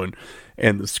doing.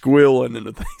 And the squealing and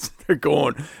the things that they're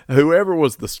going. Whoever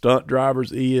was the stunt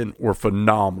drivers, Ian, were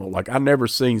phenomenal. Like, I never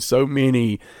seen so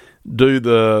many do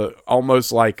the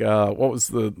almost like what was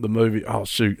the movie? Oh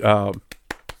shoot.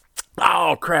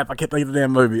 Oh crap! I can't think of the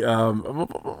damn movie.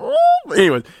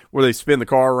 Anyways, where they spin the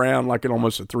car around like in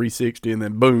almost a 360 and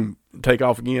then boom, take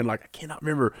off again. Like, I cannot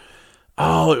remember.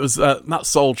 Oh, it was not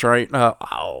Soul Train.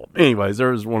 Anyways,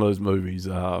 there was one of those movies.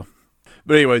 But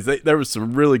anyways, there was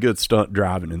some really good stunt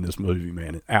driving in this movie,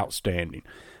 man. Outstanding.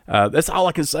 That's all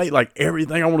I can say. Like,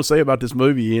 everything I want to say about this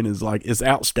movie, Ian, is like, it's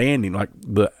outstanding. Like,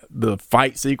 the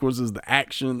fight sequences, the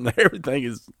action, everything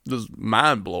is just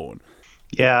mind blowing.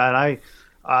 Yeah, and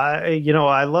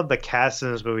I love the cast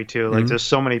in this movie too. Like, there's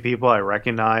so many people I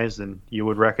recognize and you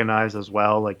would recognize as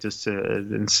well. Like, just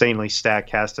an insanely stacked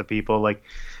cast of people. Like,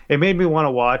 it made me want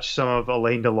to watch some of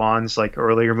Alain Delon's like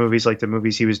earlier movies, like the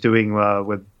movies he was doing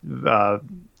with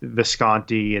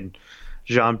Visconti and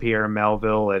Jean-Pierre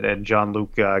Melville and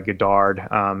Jean-Luc Godard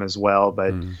as well.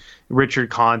 But Richard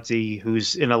Conte,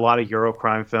 who's in a lot of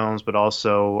Eurocrime films, but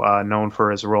also known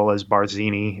for his role as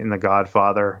Barzini in The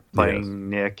Godfather, playing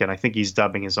Nick, and I think he's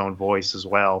dubbing his own voice as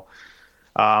well.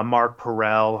 Mark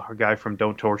Perel, a guy from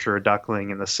Don't Torture a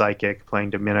Duckling and The Psychic,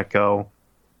 playing Domenico.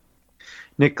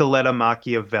 Nicoletta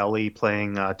Machiavelli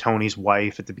playing Tony's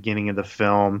wife at the beginning of the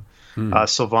film.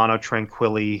 Silvano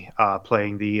Tranquilli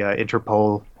playing the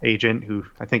Interpol agent, who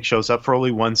I think shows up for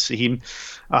only one scene.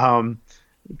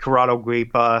 Corrado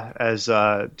Guipa as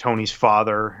Tony's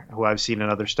father, who I've seen in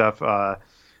other stuff.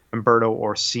 Umberto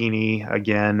Orsini,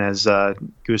 again, as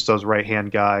Gusto's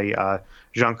right-hand guy.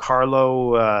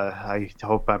 Giancarlo, I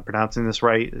hope I'm pronouncing this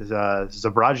right,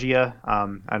 Zabragia.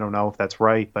 I don't know if that's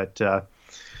right, but...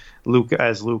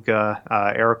 Luca,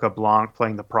 Erica Blanc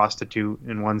playing the prostitute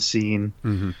in one scene,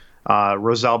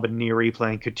 Rosalba Neri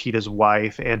playing Cotita's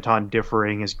wife, Anton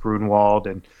Differing as Grunwald,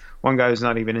 and one guy who's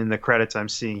not even in the credits I'm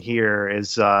seeing here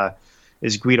is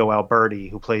Guido Alberti,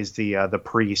 who plays the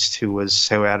priest who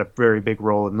had a very big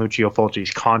role in Lucio Fulci's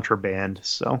Contraband.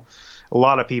 So, a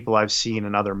lot of people I've seen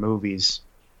in other movies.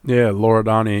 Yeah, Laura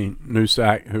Donnie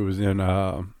Newsack, who was in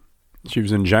she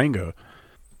was in Django.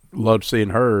 Loved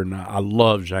seeing her, and I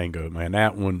love Django, man.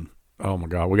 That one, oh my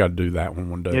God, we got to do that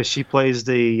one day. Yeah, she plays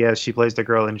the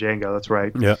girl in Django. That's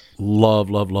right. Yeah, love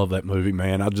that movie,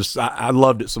 man. I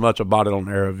loved it so much I bought it on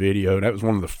Arrow Video. That was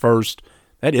one of the first.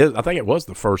 I think it was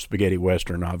the first spaghetti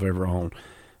western I've ever owned.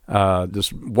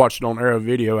 Just watched it on Arrow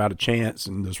Video out of chance,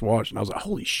 and just watched, and I was like,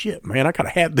 holy shit, man, I gotta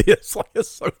have this. Like, it's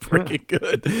so freaking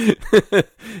good.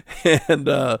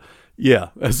 And yeah,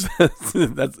 that's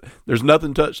there's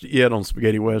nothing touched it yet on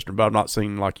spaghetti western, but I've not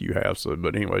seen like you have. So,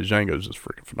 but anyway, Django's just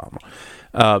freaking phenomenal.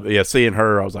 But yeah, seeing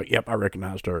her, I was like, yep, I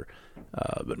recognized her.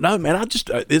 But no, man,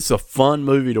 it's a fun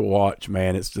movie to watch,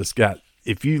 man. It's just got,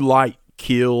 if you like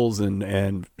kills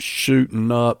and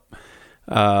shooting up,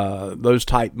 those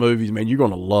type movies, man, you're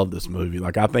going to love this movie.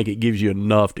 Like, I think it gives you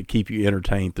enough to keep you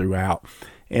entertained throughout.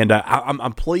 And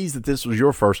I'm pleased that this was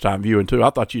your first time viewing too. I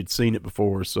thought you'd seen it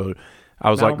before, so I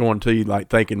was like going to you, like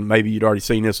thinking maybe you'd already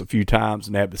seen this a few times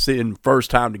and that, but seeing first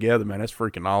time together, man, that's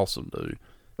freaking awesome, dude.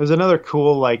 There's another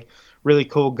cool, like really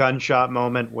cool gunshot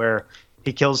moment where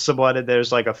he kills someone and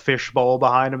there's like a fishbowl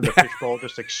behind him. The fishbowl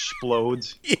just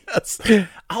explodes. Yes. I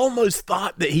almost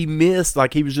thought that he missed,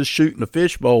 like he was just shooting a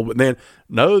fishbowl, but then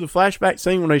no, the flashback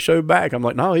scene when they showed back, I'm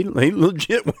like, no, he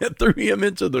legit went through him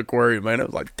into the aquarium, man. I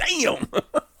was like, damn.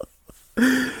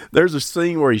 There's a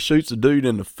scene where he shoots a dude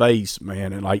in the face,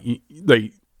 man, and like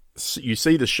you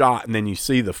see the shot and then you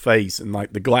see the face, and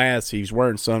like the glass, he's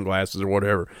wearing sunglasses or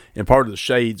whatever, and part of the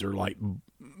shades are like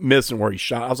missing where he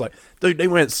shot. I was like, dude, they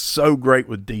went so great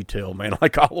with detail, man.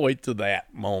 Like all the way to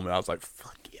that moment, I was like,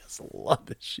 fuck yes, I love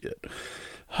this shit.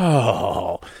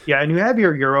 Oh yeah, and you have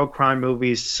your Eurocrime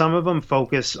movies. Some of them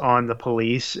focus on the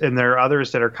police, and there are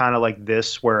others that are kind of like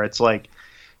this, where it's like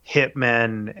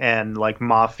hitmen and like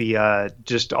mafia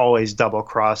just always double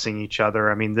crossing each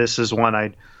other. I mean, this is one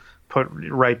I'd put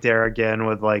right there again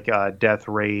with like Death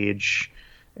Rage,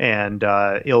 and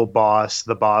Il Boss,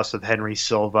 the boss with Henry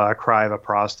Silva, Cry of a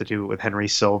Prostitute with Henry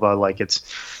Silva. Like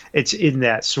it's in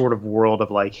that sort of world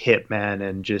of like hitmen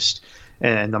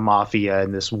and the mafia,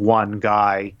 and this one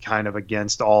guy kind of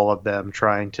against all of them,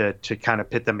 trying to kind of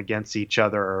pit them against each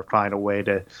other or find a way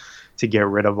to get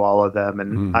rid of all of them.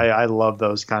 And I love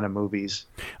those kind of movies.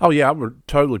 Oh yeah, I would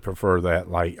totally prefer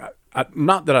that. Like,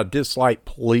 not that I dislike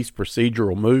police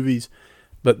procedural movies,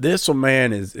 but this one,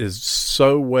 man, is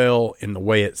so well in the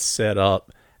way it's set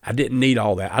up. I didn't need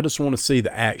all that. I just want to see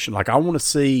the action. Like, I want to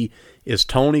see, is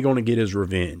Tony going to get his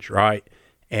revenge, right?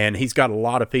 And he's got a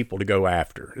lot of people to go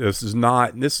after. This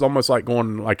is almost like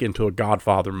going like into a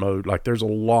Godfather mode. Like, there's a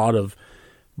lot of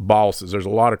bosses. There's a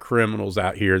lot of criminals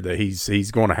out here that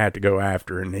he's going to have to go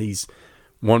after. And he's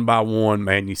one by one,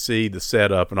 man, you see the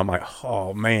setup. And I'm like,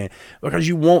 oh, man, because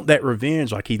you want that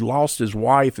revenge. Like, he lost his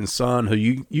wife and son, who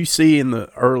you see in the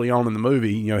early on in the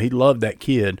movie. You know, he loved that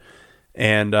kid.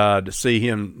 And to see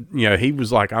him, you know, he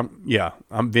was like,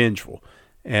 I'm vengeful.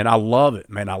 And I love it,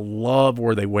 man. I love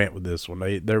where they went with this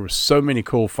one. There were so many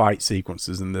cool fight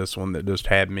sequences in this one that just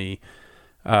had me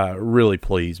really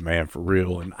pleased, man, for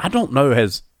real. And I don't know,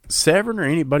 has Severn or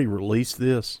anybody released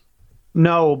this?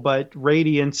 No, but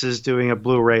Radiance is doing a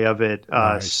Blu-ray of it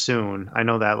Nice. soon. I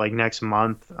know that, like next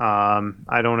month.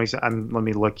 I don't. Let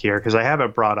me look here because I have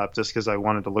it brought up just because I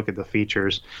wanted to look at the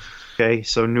features. Okay,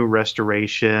 so new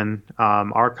restoration,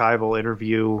 archival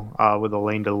interview with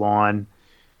Elaine Delon.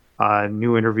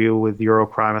 New interview with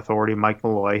Eurocrime Authority, Mike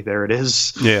Malloy. There it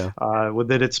is. Yeah.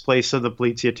 Within its place of the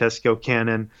Polizia Tesco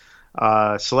canon.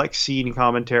 Select scene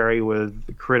commentary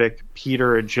with critic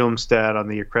Peter Jilmstad on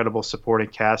the incredible supporting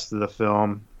cast of the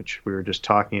film, which we were just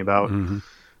talking about.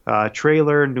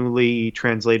 Trailer, newly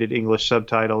translated English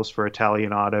subtitles for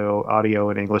Italian audio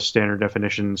and English standard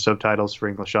definition subtitles for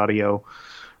English audio.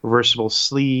 Reversible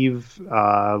sleeve,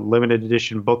 limited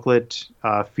edition booklet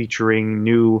featuring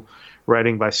new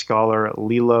writing by scholar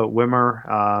Leela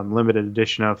Wimmer, limited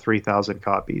edition of 3,000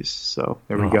 copies. So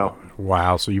there we go.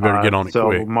 Wow, so you better get on it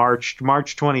quick. So March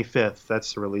 25th,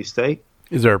 that's the release date.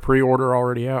 Is there a pre-order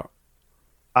already out?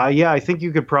 Yeah, I think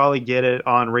you could probably get it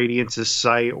on Radiance's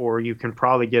site, or you can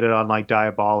probably get it on like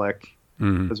Diabolic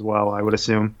as well, I would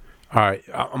assume. All right,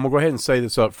 I'm going to go ahead and say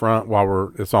this up front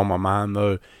while it's on my mind,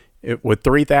 though. With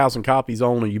 3,000 copies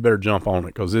only, you better jump on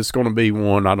it because it's going to be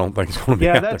one I don't think it's going to be.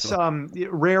 Yeah, out that's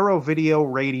there. Raro Video,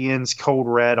 Radiance, Code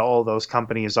Red. All those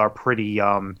companies are pretty.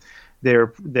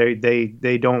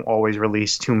 They don't always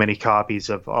release too many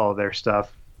copies of all of their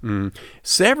stuff.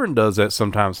 Severn does that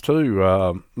sometimes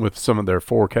too, with some of their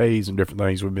 4Ks and different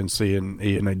things we've been seeing,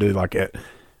 and they do like that,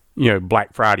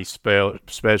 Black Friday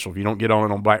special. If you don't get on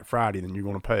it on Black Friday, then you're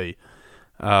going to pay.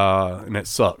 And that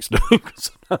sucks, dude.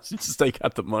 Sometimes you just take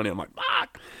out the money. I'm like,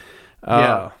 fuck.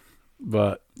 Yeah.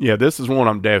 But yeah, this is one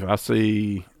I'm definitely. I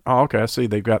see. Oh, okay. I see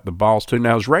they've got the Boss too.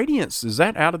 Now, is Radiance, is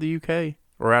that out of the UK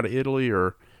or out of Italy,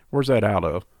 or where's that out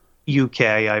of? UK,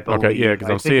 I believe. Okay, yeah,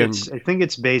 because I think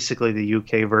it's basically the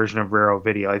UK version of Raro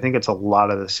Video. I think it's a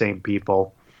lot of the same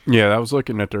people. Yeah, I was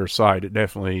looking at their site. It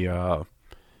definitely. Have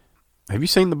you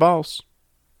seen the Boss?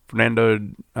 Fernando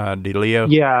Di Leo.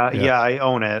 Yeah, I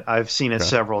own it. I've seen it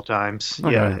several times.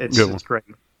 Okay. Yeah, it's great.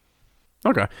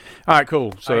 Okay, all right,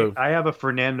 cool. So I have a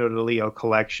Fernando Di Leo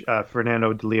collection.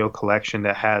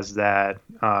 That has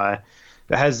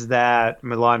that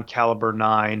Milan Caliber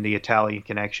 9, the Italian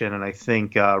connection, and I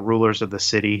think Rulers of the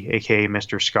City, aka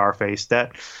Mr. Scarface.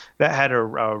 That had a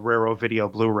Raro Video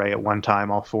Blu-ray at one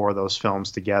time. All four of those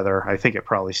films together. I think it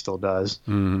probably still does.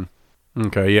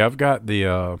 Okay, yeah, I've got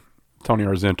the Tony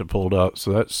Argento pulled up,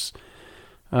 so that's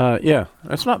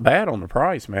that's not bad on the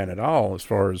price, man, at all. As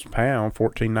far as pound,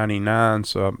 $14.99.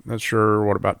 So I'm not sure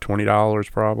what about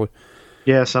 $20 probably.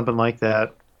 Yeah, something like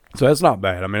that. So that's not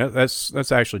bad. I mean,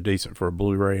 that's actually decent for a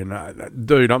Blu-ray. And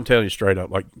dude, I'm telling you straight up,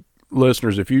 like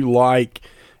listeners, if you like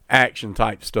action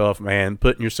type stuff, man,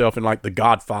 putting yourself in like the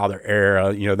Godfather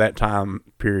era, that time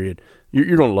period,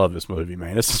 you're gonna love this movie,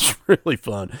 man. It's really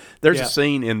fun. There's a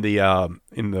scene in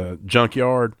the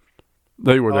junkyard.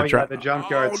 The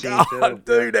junkyard scene too.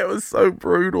 Dude, that was so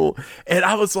brutal. And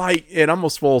I was like, and I'm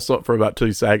gonna spoil something for about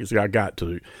 2 seconds. I got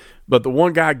to, but the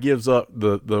one guy gives up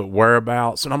the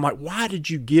whereabouts, and I'm like, why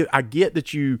did you give? I get that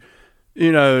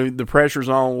the pressure's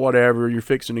on, whatever. You're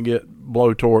fixing to get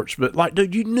blowtorched, but like,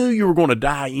 dude, you knew you were going to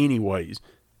die anyways.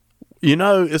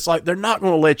 It's like they're not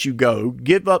going to let you go.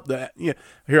 Give up that.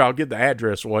 Here, I'll give the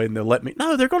address away, and they'll let me.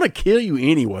 No, they're going to kill you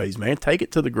anyways, man. Take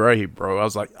it to the grave, bro. I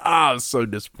was like, I was so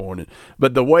disappointed.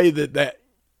 But the way that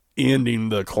ending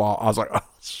the claw, I was like, oh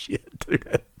shit,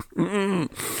 dude.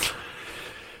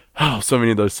 Oh, so many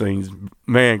of those scenes.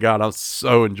 Man, God, I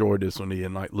so enjoyed this one,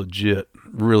 Ian. Like, legit,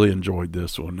 really enjoyed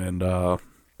this one. And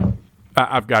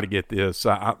I've got to get this.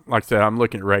 Like I said, I'm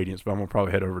looking at Radiance, but I'm going to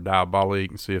probably head over to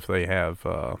Diabolique and see if they have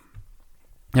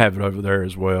it over there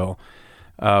as well.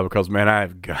 Because, man,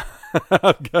 I've got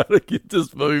to get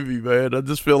this movie, man. I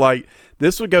just feel like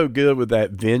this would go good with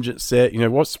that Vengeance set. You know,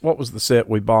 what was the set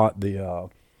we bought? The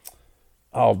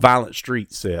Violent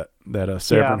Street set that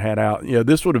Severin had out. You know,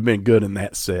 this would have been good in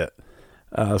that set.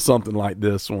 Something like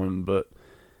this one. But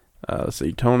let's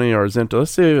see, Tony Argenta.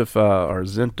 Let's see if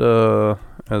Argenta,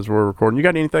 as we're recording, you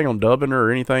got anything on dubbing or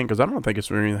anything? Because I don't think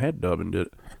it's really had dubbing, did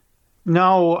it?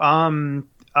 No,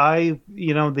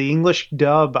 the English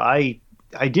dub, I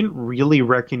didn't really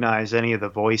recognize any of the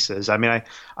voices. I mean,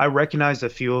 I recognized a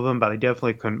few of them, but I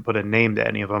definitely couldn't put a name to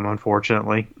any of them,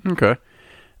 unfortunately. Okay.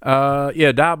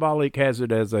 Diabolique has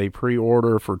it as a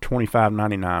pre-order for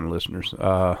 $25.99, listeners.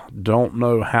 Don't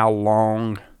know how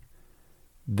long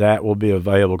that will be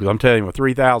available, because I'm telling you, with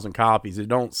 3,000 copies, it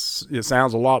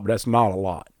sounds a lot, but that's not a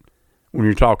lot when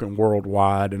you're talking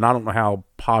worldwide. And I don't know how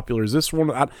popular is this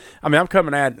one. I'm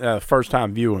coming at first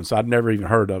time viewing, so I'd never even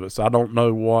heard of it, so I don't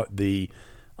know what the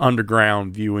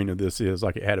underground viewing of this is,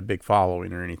 like it had a big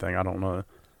following or anything. I don't know.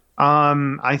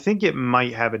 I think it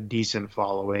might have a decent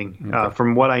following. Okay.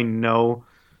 From what I know,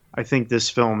 I think this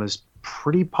film is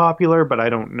pretty popular, but I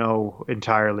don't know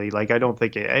entirely. Like, I don't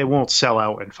think it won't sell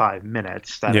out in 5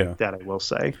 minutes. That I will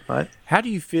say. But how do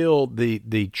you feel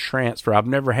the transfer? I've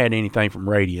never had anything from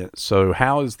Radiant, so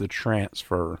how is the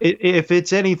transfer? If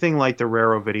it's anything like the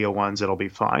Raro video ones, it'll be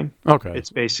fine. Okay, it's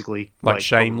basically like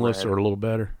Shameless or a little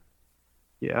better.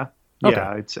 Yeah. Okay.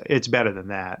 Yeah, it's better than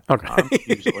that. Okay.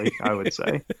 Usually, I would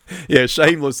say. Yeah,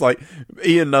 Shameless, like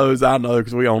Ian knows, I know,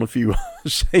 because we own a few.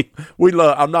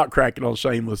 I'm not cracking on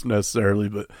Shameless necessarily,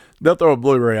 but they'll throw a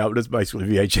Blu-ray out, but it's basically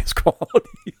VHS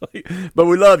quality. But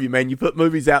we love you, man. You put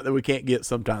movies out that we can't get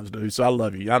sometimes, dude. So I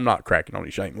love you. I'm not cracking on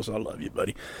you, Shameless. I love you,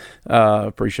 buddy.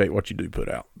 Appreciate what you do put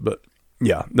out. But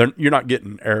yeah, you're not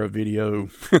getting Era Video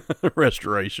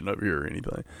restoration over here or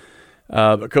anything.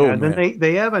 But cool. And then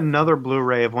they have another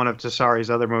Blu-ray of one of Tessari's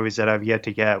other movies that I've yet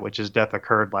to get, which is Death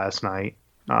Occurred Last Night.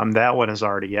 That one is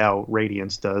already out.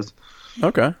 Radiance does.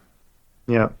 Okay.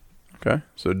 Yeah. Okay.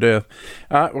 So Death.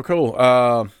 All right. Well,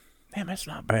 cool. Damn, that's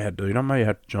not bad, dude. I may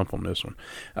have to jump on this one.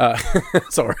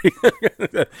 Sorry.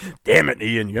 Damn it,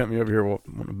 Ian. You got me over here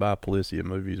wanting to buy Policia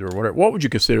movies or whatever. What would you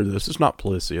consider this? It's not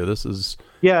Policia. This is...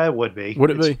 Yeah, it would be.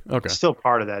 Would it be? Okay. It's still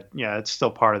part of that. Yeah, it's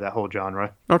still part of that whole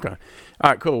genre. Okay. All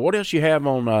right, cool. What else you have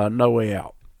on No Way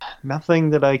Out?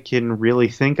 Nothing that I can really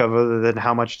think of other than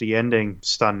how much the ending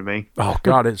stunned me. Oh,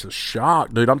 God, it's a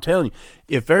shock, dude. I'm telling you,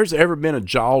 if there's ever been a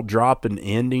jaw-dropping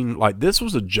ending, like this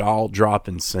was a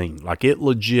jaw-dropping scene. Like, it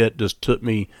legit just took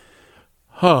me,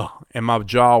 and my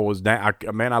jaw was down.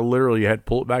 I literally had to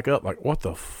pull it back up. Like, what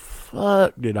the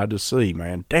fuck did I just see,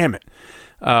 man? Damn it.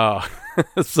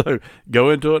 So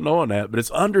go into it knowing that. But it's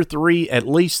under at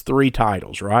least three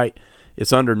titles, right?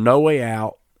 It's under No Way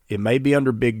Out. It may be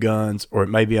under Big Guns, or it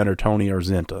may be under Tony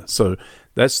Argenta. So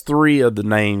that's three of the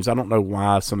names. I don't know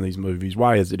why some of these movies,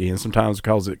 why is it in? Sometimes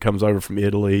because it comes over from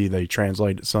Italy, they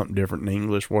translate it something different in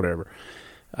English, whatever.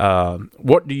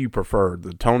 What do you prefer,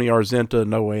 the Tony Argenta,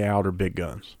 No Way Out, or Big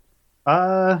Guns?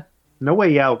 No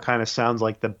Way Out kind of sounds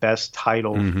like the best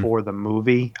title for the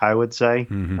movie, I would say.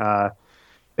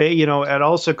 It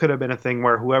also could have been a thing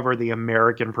where whoever the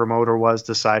American promoter was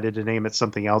decided to name it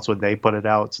something else when they put it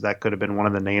out. So that could have been one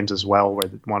of the names as well, where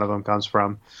one of them comes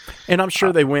from. And I'm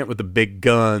sure they went with the Big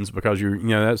Guns because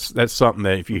that's something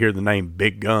that if you hear the name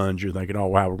Big Guns, you're thinking, oh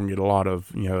wow, we're gonna get a lot of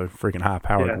freaking high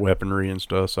powered weaponry and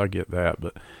stuff. So I get that,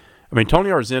 but I mean Tony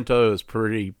Argento is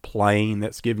pretty plain.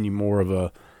 That's giving you more of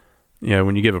a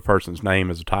when you give a person's name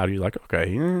as a title, you're like,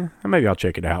 okay, maybe I'll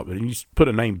check it out. But you put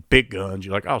a name Big Guns,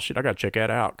 you're like, oh shit, I gotta check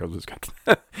that out because it's got.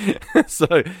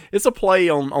 So it's a play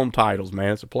on titles,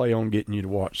 man. It's a play on getting you to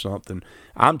watch something.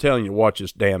 I'm telling you to watch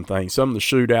this damn thing. Some of the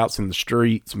shootouts in the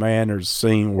streets, man. There's a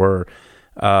scene where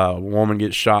a woman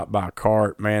gets shot by a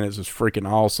cart, man. It's just freaking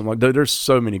awesome. Like there's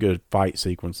so many good fight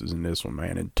sequences in this one,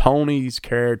 man. And Tony's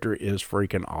character is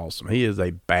freaking awesome. He is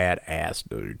a badass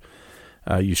dude.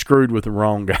 You screwed with the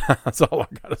wrong guy. That's all I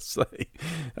gotta say.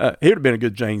 He would have been a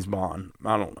good James Bond.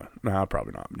 I don't know. No,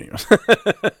 probably not.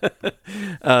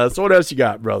 So what else you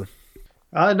got, brother?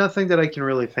 Nothing that I can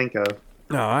really think of.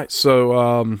 All right.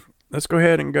 So let's go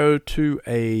ahead and go to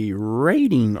a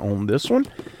rating on this one.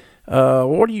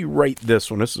 What do you rate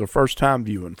this one? This is a first time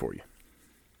viewing for you.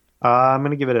 I'm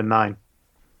gonna give it a 9.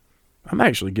 I'm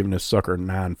actually giving this sucker a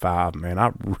 9.5, man.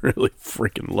 I really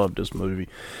freaking love this movie.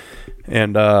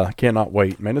 And cannot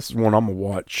wait, man. This is one I'm going to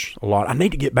watch a lot. I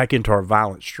need to get back into our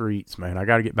Violent Streets, man. I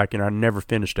got to get back in there. I never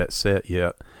finished that set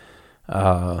yet.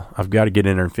 I've got to get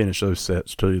in there and finish those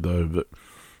sets too, though.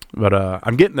 But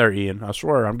I'm getting there, Ian. I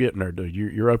swear I'm getting there, dude.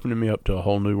 You're opening me up to a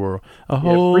whole new world.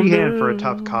 Freehand for a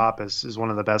Tough Cop is one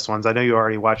of the best ones. I know you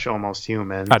already watched Almost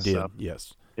Human. I did,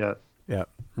 yes. Yeah. Yeah,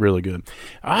 really good.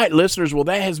 All right, listeners, well,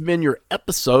 that has been your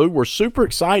episode. We're super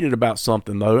excited about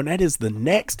something, though, and that is the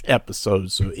next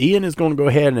episode. So Ian is going to go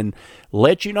ahead and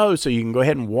let you know so you can go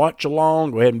ahead and watch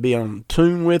along, go ahead and be on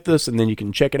tune with us, and then you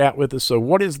can check it out with us. So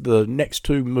what is the next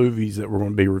 2 movies that we're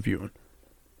going to be reviewing?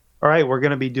 All right, we're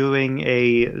going to be doing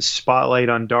a spotlight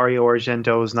on Dario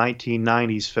Argento's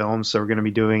 1990s films. So we're going to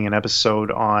be doing an episode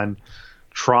on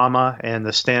Trauma and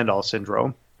the Stendhal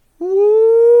Syndrome.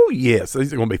 Ooh, yes,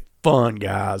 these are going to be fun,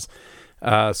 guys.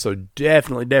 So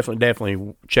definitely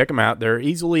check them out. They're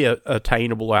easily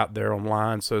attainable out there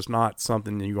online, so it's not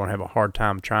something that you're going to have a hard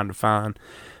time trying to find.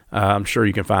 I'm sure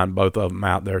you can find both of them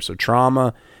out there. So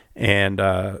Trauma and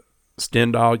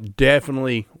Stendhal,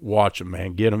 definitely watch them,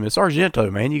 man. Get them. It's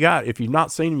Argento, man. If you've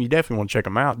not seen them, you definitely want to check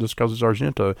them out just because it's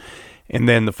Argento. And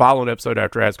then the following episode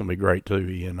after that's going to be great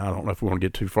too. And I don't know if we want to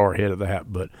get too far ahead of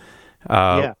that, but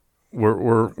yeah.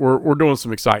 We're doing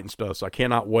some exciting stuff, so I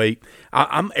cannot wait.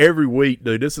 I'm every week,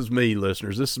 dude. This is me,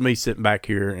 listeners. This is me sitting back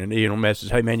here, and Ian will message,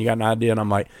 "Hey, man, you got an idea?" And I'm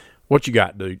like, "What you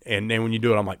got, dude?" And then when you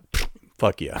do it, I'm like,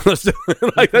 "Fuck yeah, let's do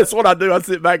it." Like that's what I do. I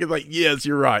sit back and like, "Yes,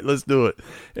 you're right. Let's do it."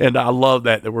 And I love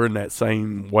that we're in that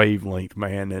same wavelength,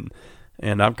 man.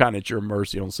 And I'm kind of at your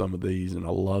mercy on some of these, and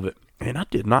I love it. And I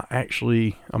did not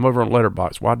actually. I'm over on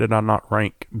Letterboxd. Why did I not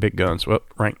rank Big Guns? Well,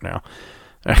 rank now.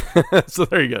 So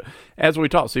there you go. As we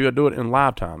talk, see, I do it in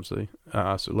live time. See,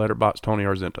 so Letterboxd Tony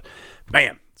Argento,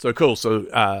 bam. So cool.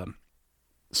 So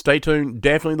stay tuned.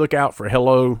 Definitely look out for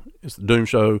Hello. It's the Doom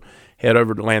Show. Head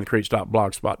over to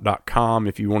landthecreeps.blogspot.com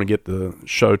if you want to get the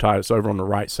show title. It's over on the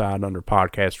right side under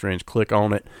Podcast Friends. Click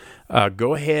on it.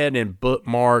 Go ahead and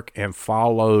bookmark and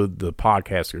follow the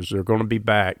podcasters. They're going to be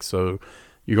back, so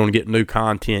you're going to get new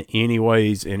content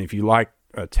anyways. And if you like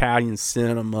Italian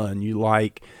cinema and you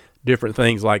like different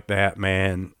things like that,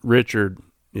 man, Richard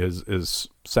is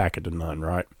second to none,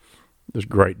 right? This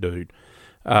great dude.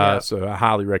 So I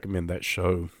highly recommend that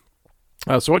show.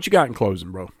 So what you got in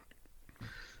closing, bro?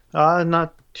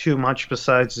 Not too much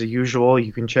besides the usual.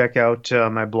 You can check out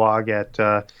my blog at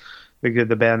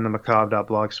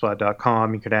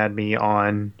thebandthemacabre.blogspot.com. You can add me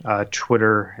on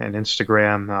Twitter and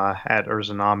Instagram at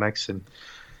Urzanomics, and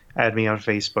add me on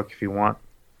Facebook if you want.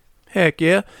 Heck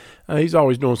yeah. He's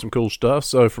always doing some cool stuff.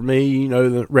 So for me,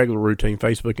 the regular routine,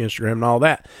 Facebook, Instagram, and all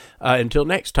that. Until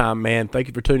next time, man, thank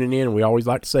you for tuning in. And we always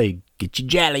like to say, get your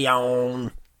jelly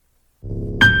on.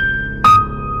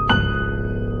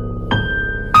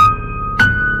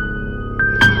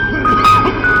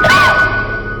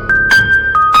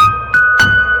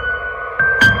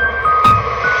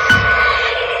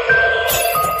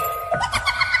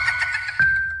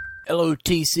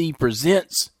 LOTC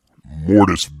presents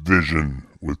Mortis Vision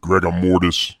with Gregor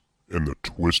Mortis and the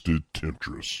Twisted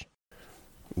Temptress.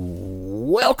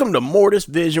 Welcome to Mortis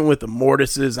Vision with the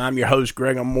Mortises. I'm your host,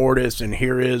 Gregor Mortis, and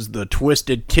here is the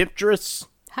Twisted Temptress.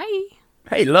 Hi.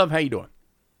 Hey, love, how you doing?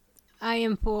 I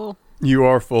am full. You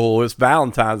are full. It's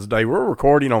Valentine's Day. We're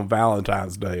recording on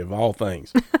Valentine's Day, of all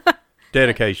things.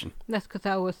 Dedication. That's because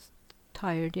I was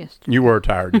tired yesterday. You were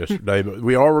tired yesterday, but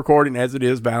we are recording as it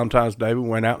is Valentine's Day. We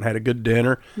went out and had a good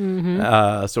dinner.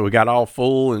 Mm-hmm. So we got all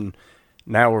full, and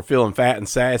now we're feeling fat and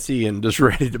sassy and just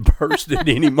ready to burst at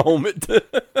any moment.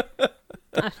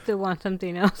 I still want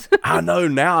something else. I know,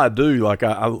 now I do. Like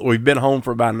we've been home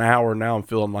for about an hour, and now I'm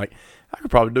feeling like I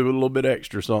could probably do a little bit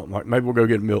extra or something. Like maybe we'll go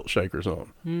get a milkshake or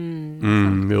something.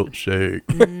 Milkshake.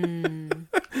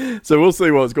 So we'll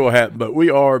see what's going to happen. But we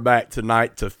are back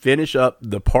tonight to finish up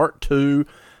the part 2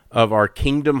 of our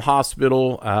Kingdom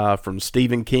Hospital from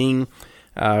Stephen King.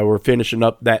 We're finishing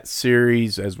up that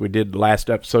series as we did the last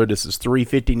episode. This is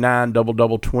 359,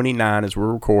 double 29 as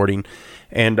we're recording.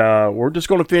 And we're just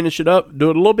going to finish it up, do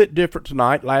it a little bit different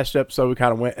tonight. Last episode, we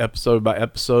kind of went episode by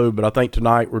episode. But I think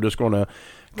tonight we're just going to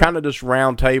kind of just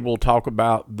round table, talk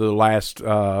about the last,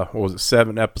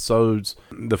 7 episodes,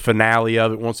 the finale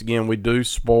of it. Once again, we do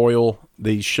spoil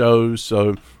these shows,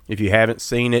 so if you haven't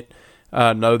seen it,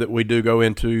 know that we do go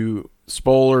into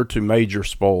spoiler to major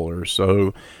spoilers.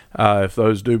 So if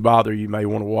those do bother you, may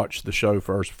want to watch the show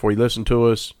first before you listen to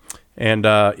us. And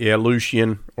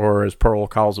Lucian, or as Pearl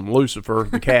calls him, Lucifer,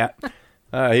 the cat,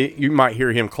 You might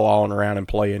hear him clawing around and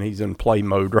playing. He's in play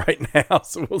mode right now,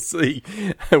 so we'll see.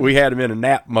 We had him in a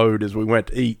nap mode as we went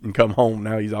to eat and come home.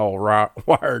 Now he's all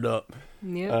wired up.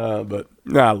 Yep. But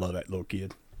no, I love that little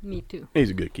kid. Me too.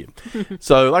 He's a good kid.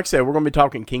 So, like I said, we're going to be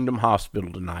talking Kingdom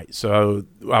Hospital tonight. So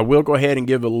I will go ahead and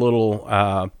give a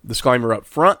little disclaimer up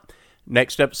front.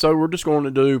 Next episode, we're just going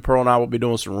to do, Pearl and I will be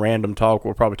doing some random talk.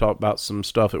 We'll probably talk about some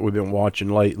stuff that we've been watching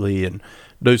lately and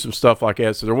do some stuff like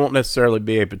that. So there won't necessarily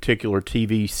be a particular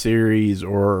TV series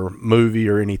or movie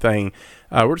or anything.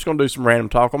 We're just going to do some random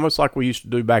talk, almost like we used to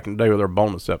do back in the day with our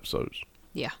bonus episodes.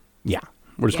 Yeah. Yeah.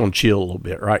 We're just going to chill a little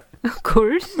bit, right? Of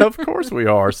course. Of course we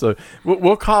are. So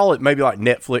we'll call it maybe like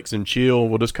Netflix and chill.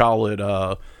 We'll just call it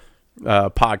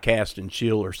podcast and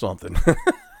chill or something.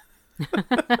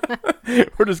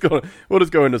 we'll just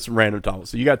go into some random talk.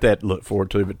 So you got that to look forward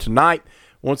to. But tonight,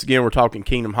 once again, we're talking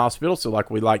Kingdom Hospital. So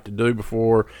like we like to do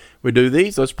before we do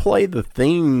these, let's play the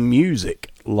theme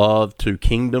music. Love to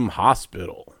Kingdom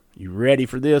Hospital. You ready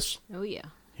for this? Oh, yeah.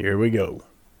 Here we go.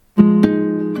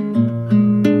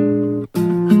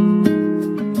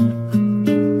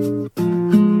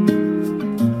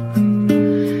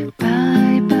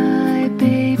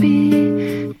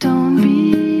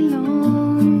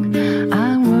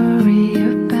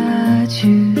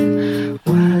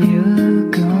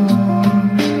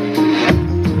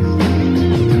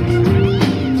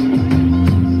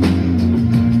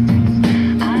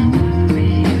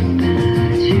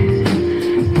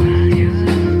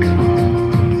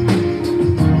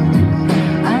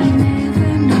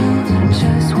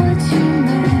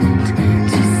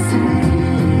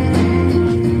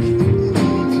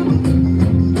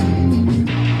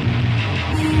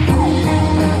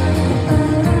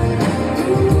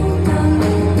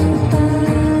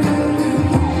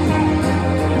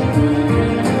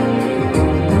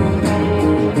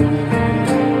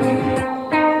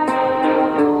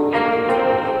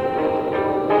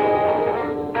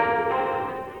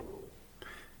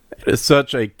 It's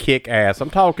such a kick-ass. I'm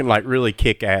talking like really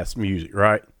kick-ass music,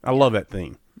 right? I love that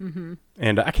theme. Mm-hmm.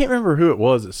 And I can't remember who it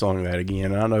was that sung that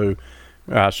again. I know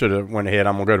I should have went ahead.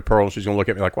 I'm going to go to Pearl, and she's going to look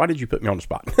at me like, why did you put me on the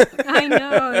spot? I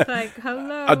know. It's like,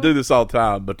 hello. I do this all the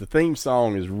time, but the theme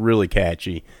song is really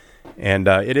catchy. And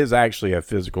it is actually a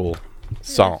physical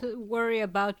song. It's Worry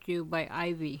About You by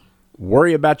Ivy.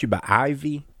 Worry About You by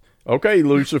Ivy? Okay,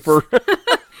 Lucifer.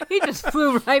 He just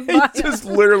flew right by. He just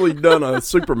literally done a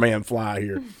Superman fly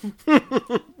here.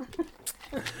 But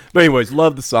anyways,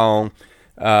 love the song.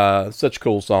 Such a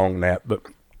cool song, that. But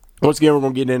once again, we're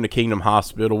going to get into Kingdom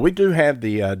Hospital. We do have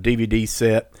the DVD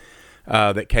set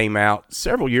that came out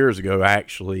several years ago,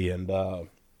 actually. And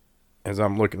as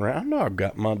I'm looking around, I know I've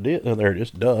got my disc. Oh, there it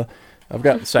is. Duh. I've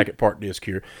got the second part disc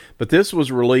here. But this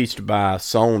was released by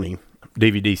Sony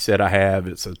DVD set I have.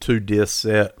 It's a 2-disc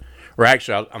set. Or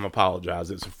actually, I'm apologize.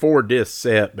 It's a 4-disc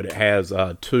set, but it has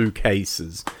 2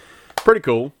 cases. Pretty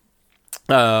cool.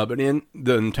 But in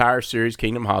the entire series,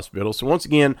 Kingdom Hospital. So once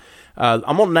again,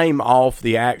 I'm going to name off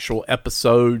the actual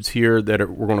episodes here that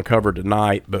we're going to cover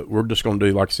tonight, but we're just going to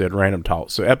do, like I said, random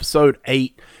talk. So episode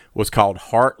 8 was called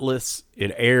Heartless.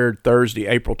 It aired Thursday,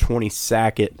 April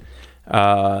 22nd,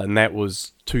 and that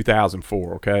was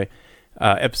 2004, okay?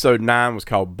 Episode 9 was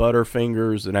called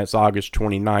Butterfingers, and that's August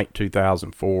 29th,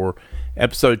 2004.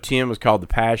 Episode 10 was called The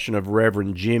Passion of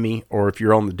Reverend Jimmy, or if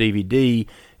you're on the DVD,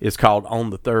 it's called On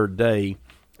the Third Day,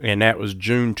 and that was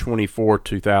June 24,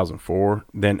 2004.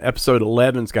 Then episode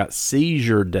 11's got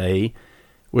Seizure Day,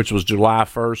 which was July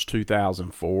 1st,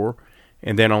 2004.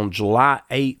 And then on July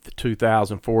 8th,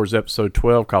 2004 is episode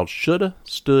 12 called Shoulda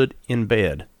Stood in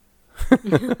Bed.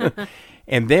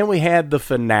 And then we had the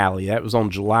finale. That was on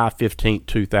July 15th,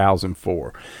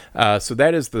 2004. So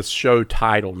that is the show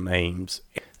title names.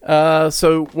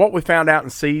 So what we found out in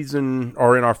season,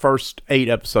 or in our first 8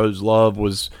 episodes, Love,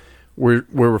 was we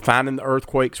were finding the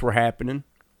earthquakes were happening,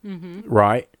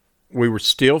 right? We were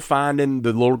still finding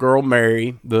the little girl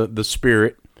Mary, the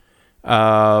spirit.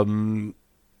 Something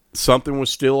was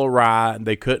still awry, and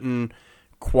they couldn't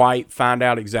quite find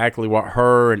out exactly what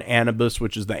her and Anubis,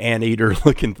 which is the anteater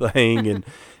looking thing,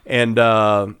 and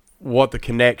what the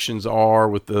connections are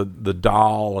with the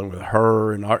doll and with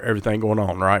her and everything going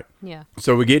on, right? Yeah.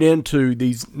 So we get into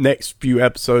these next few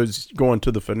episodes going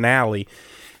to the finale,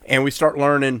 and we start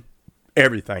learning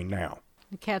everything now.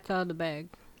 The cat's out of the bag.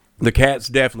 The cat's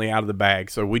definitely out of the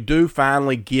bag. So we do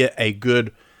finally get a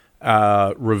good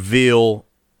reveal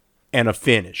and a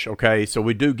finish, okay? So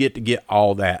we do get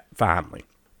all that finally.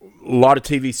 A lot of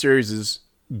TV series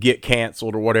get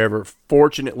canceled or whatever.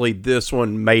 Fortunately, this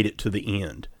one made it to the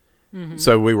end. Mm-hmm.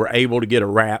 So we were able to get a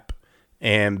wrap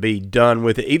and be done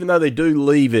with it. Even though they do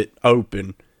leave it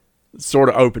open sort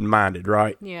of open-minded,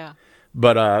 right? Yeah.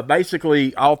 But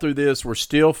basically, all through this, we're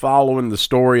still following the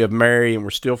story of Mary, and we're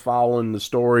still following the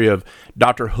story of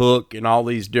Dr. Hook and all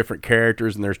these different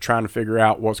characters, and they're trying to figure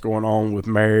out what's going on with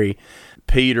Mary.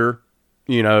 Peter,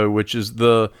 which is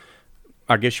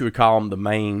I guess you would call him the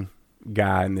main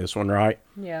guy in this one, right?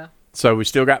 Yeah. So we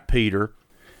still got Peter.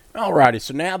 Alrighty,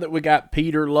 so now that we got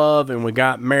Peter Love and we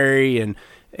got Mary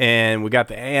and we got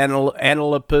the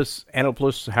Antilopus,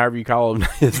 however you call him,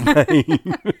 his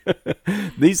name.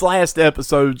 These last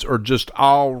episodes are just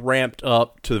all ramped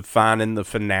up to finding the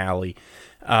finale.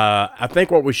 I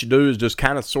think what we should do is just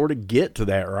kind of sort of get to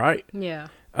that, right? Yeah.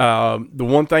 The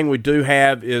one thing we do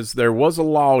have is there was a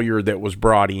lawyer that was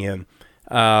brought in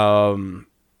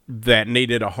that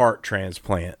needed a heart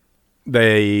transplant.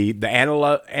 The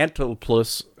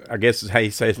Antilopus, I guess is how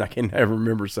you say it. I can never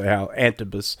remember how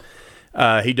Antibus.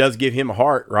 He does give him a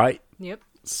heart, right? Yep.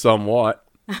 Somewhat.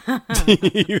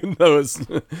 Even though it's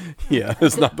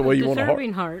not the way you want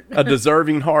a heart. A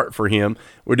deserving heart for him.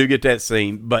 We do get that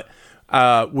scene, but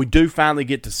we do finally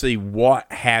get to see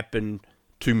what happened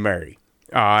to Mary.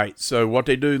 All right, so what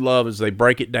they do love is they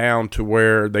break it down to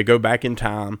where they go back in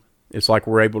time. It's like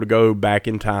we're able to go back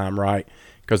in time, right?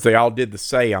 Because they all did the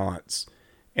seance,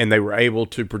 and they were able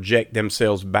to project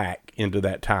themselves back into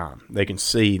that time. They can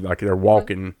see, like they're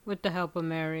walking. With the help of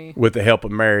Mary. With the help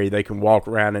of Mary, they can walk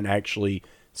around and actually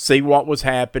see what was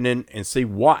happening and see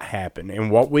what happened. And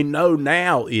what we know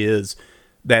now is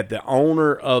that the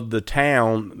owner of the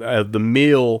town, of the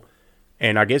mill,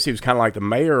 and I guess he was kind of like the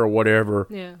mayor or whatever,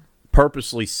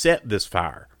 purposely set this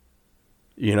fire.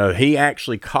 He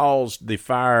actually caused the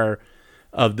fire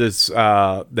of this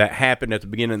that happened at the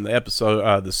beginning of the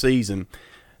episode, the season,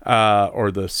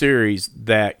 or the series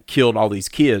that killed all these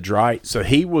kids, right? So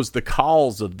he was the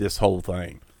cause of this whole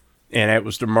thing. And it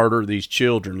was to murder these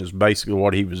children is basically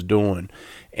what he was doing.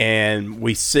 And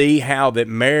we see how that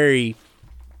Mary,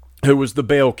 who was the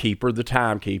bell keeper, the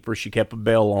timekeeper, she kept a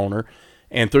bell on her.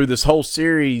 And through this whole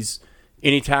series,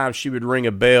 anytime she would ring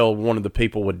a bell, one of the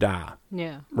people would die.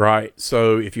 Yeah. Right?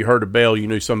 So if you heard a bell, you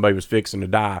knew somebody was fixing to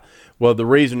die. Well, the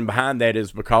reason behind that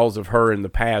is because of her in the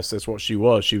past. That's what she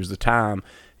was. She was the time.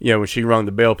 When she rung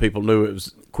the bell, people knew it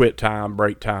was quit time,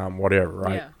 break time, whatever,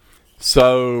 right? Yeah.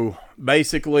 So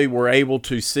basically, we're able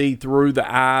to see through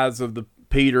the eyes of the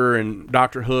Peter and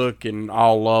Dr. Hook and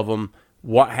all of them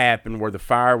what happened, where the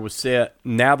fire was set.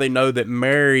 Now they know that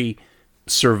Mary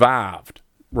survived,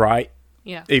 right?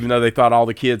 Yeah. Even though they thought all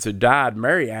the kids had died,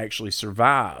 Mary actually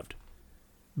survived.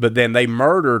 But then they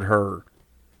murdered her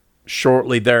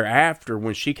shortly thereafter.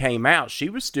 When she came out, she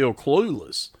was still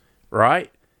clueless,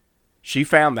 right? She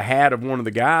found the hat of one of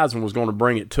the guys and was going to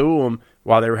bring it to him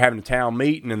while they were having a town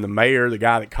meeting. And the mayor, the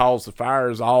guy that caused the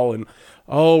fires,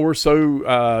 we're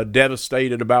so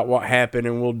devastated about what happened,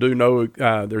 and we'll do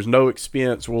there's no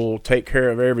expense. We'll take care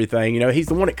of everything. He's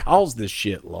the one that caused this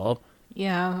shit, love.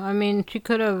 Yeah, I mean, she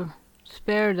could have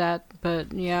spared that,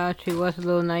 but yeah, she was a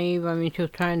little naive. I mean, she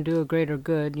was trying to do a greater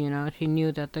good, She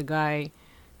knew that the guy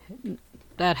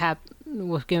that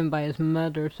was given by his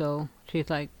mother, so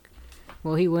she's like,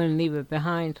 well, he wouldn't leave it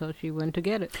behind, so she went to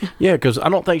get it. Yeah, because I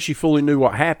don't think she fully knew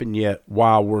what happened yet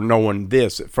while we're knowing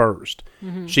this at first.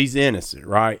 Mm-hmm. She's innocent,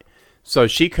 right? So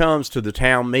she comes to the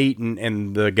town meeting,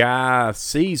 and the guy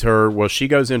sees her. Well, she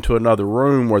goes into another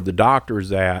room where the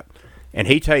doctor's at, and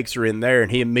he takes her in there,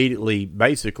 and he immediately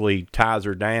basically ties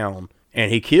her down,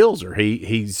 and he kills her.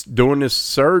 He's doing this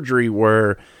surgery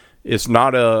where it's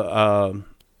not a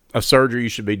surgery you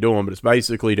should be doing, but it's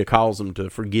basically to cause them to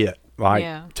forget.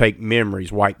 Take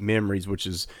memories, wipe memories, which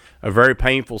is a very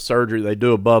painful surgery they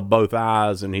do above both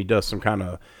eyes, and he does some kind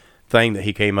of thing that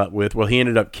he came up with. Well, he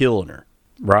ended up killing her,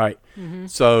 right? Mm-hmm.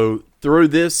 So through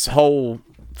this whole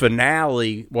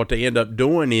finale, what they end up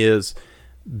doing is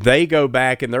they go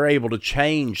back and they're able to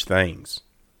change things,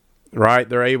 right?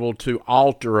 They're able to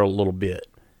alter a little bit.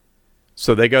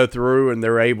 So they go through and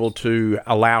they're able to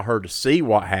allow her to see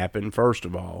what happened, first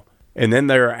of all, and then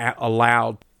they're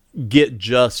allowed get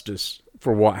justice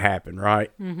for what happened, right?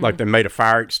 Mm-hmm. Like they made a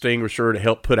fire extinguisher to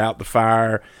help put out the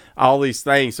fire, all these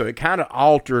things. So it kind of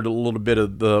altered a little bit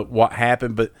of what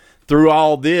happened, but through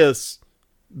all this,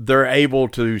 they're able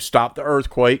to stop the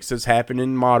earthquakes that's happened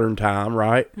in modern time,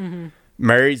 right? Mm-hmm.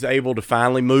 Mary's able to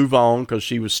finally move on because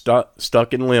she was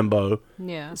stuck in limbo.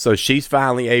 Yeah. So she's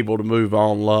finally able to move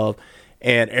on, love.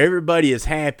 And everybody is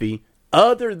happy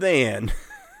other than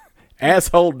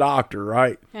asshole doctor,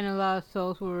 right? And a lot of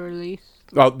souls were released.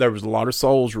 Oh, there was a lot of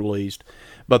souls released.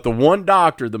 But the one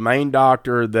doctor, the main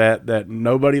doctor that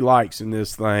nobody likes in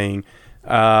this thing,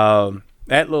 that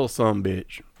little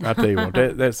sumbitch, I tell you what,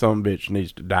 that sumbitch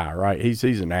needs to die, right? He's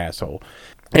an asshole.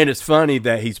 And it's funny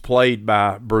that he's played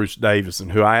by Bruce Davison,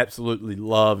 who I absolutely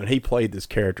love, and he played this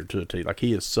character to a T. Like,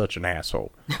 he is such an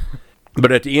asshole.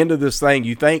 But at the end of this thing,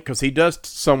 you think, because he does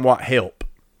somewhat help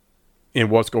in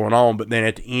what's going on, but then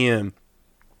at the end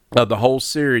of the whole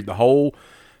series, the whole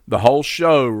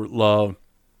show, love,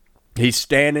 he's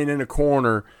standing in a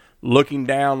corner looking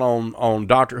down on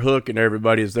Dr. Hook and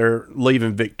everybody as they're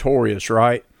leaving victorious,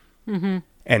 right? Mm-hmm.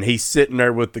 And he's sitting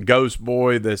there with the ghost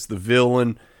boy that's the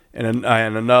villain, and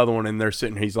another one, and they're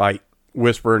sitting, he's like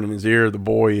whispering in his ear, the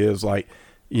boy is like,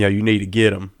 you know, you need to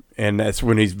get him. And that's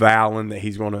when he's vowing that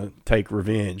he's going to take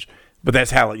revenge. But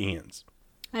that's how it ends.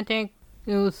 I think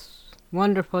it was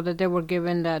wonderful that they were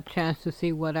given that chance to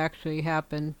see what actually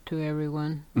happened to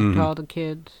everyone, to all the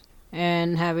kids.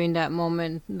 And having that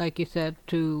moment, like you said,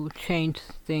 to change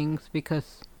things,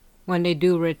 because when they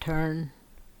do return,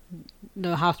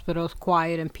 the hospital's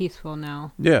quiet and peaceful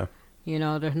now. Yeah. You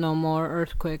know, there's no more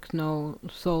earthquakes, no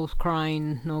souls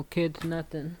crying, no kids,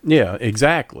 nothing. Yeah,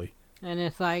 exactly. And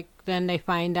it's like, then they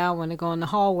find out when they go in the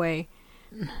hallway,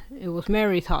 it was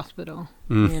Mary's hospital.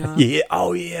 You know? Yeah,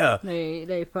 oh yeah.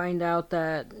 They find out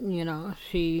that, you know,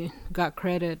 she got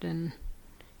credit and,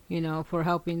 you know, for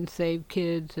helping save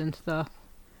kids and stuff.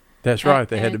 That's right.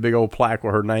 They had the big old plaque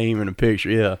with her name and a picture,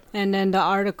 yeah. And then the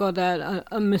article that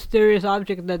a mysterious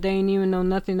object that they ain't even know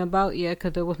nothing about yet,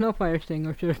 because there was no fire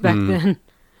extinguishers back then.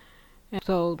 And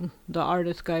so the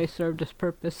artist guy served his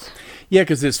purpose. Yeah,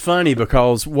 because it's funny,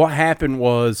 because what happened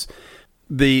was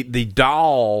the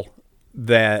doll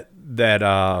that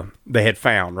they had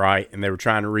found, right, and they were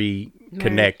trying to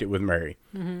reconnect it with Mary.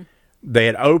 Mm-hmm. They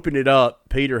had opened it up,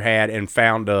 Peter had, and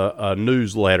found a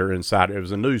newsletter inside. It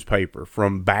was a newspaper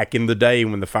from back in the day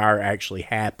when the fire actually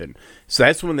happened. So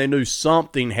that's when they knew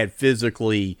something had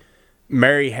physically,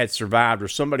 Mary had survived or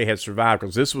somebody had survived,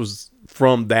 because this was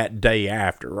from that day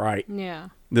after, right? Yeah.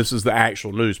 This is the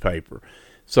actual newspaper.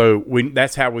 So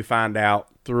that's how we find out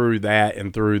through that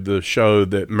and through the show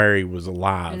that Mary was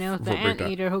alive. And it was the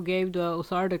anteater who gave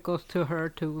those articles to her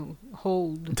to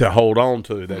hold. To hold on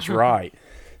to, that's right.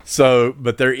 So,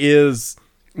 but there is,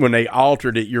 when they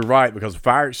altered it, you're right, because a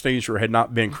fire extinguisher had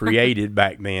not been created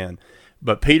back then.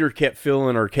 But Peter kept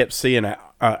seeing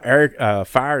a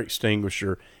fire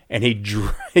extinguisher, and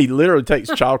he literally takes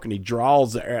chalk and he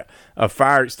draws a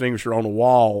fire extinguisher on the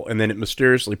wall, and then it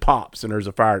mysteriously pops, and there's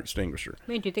a fire extinguisher.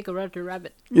 Made you think of Roger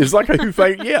Rabbit. It's like Who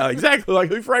Framed, yeah, exactly, like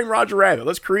Who Framed Roger Rabbit.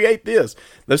 Let's create this.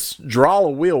 Let's draw a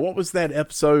wheel. What was that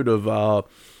episode of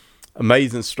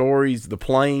Amazing Stories, The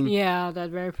Plane? Yeah, that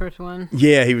very first one.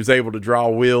 Yeah, he was able to draw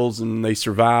wheels, and they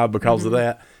survived because of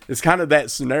that. It's kind of that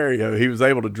scenario. He was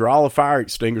able to draw a fire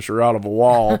extinguisher out of a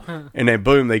wall, and then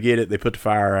boom, they get it. They put the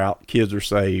fire out. Kids are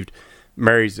saved.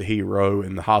 Mary's the hero,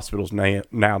 and the hospital's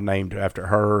now named after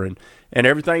her, and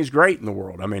everything's great in the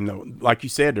world. I mean, like you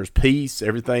said, there's peace.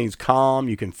 Everything's calm.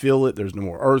 You can feel it. There's no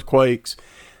more earthquakes.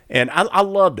 And I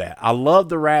love that. I love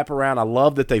the wraparound. I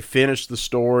love that they finished the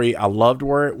story. I loved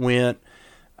where it went.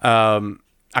 I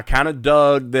kind of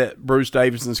dug that Bruce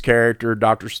Davison's character,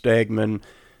 Dr. Stegman,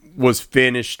 was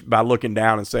finished by looking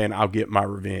down and saying, I'll get my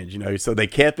revenge. You know, so they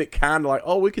kept it kind of like,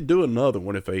 oh, we could do another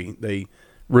one if they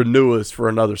renew us for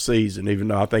another season, even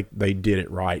though I think they did it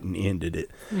right and ended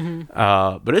it.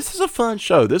 But this is a fun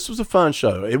show. This was a fun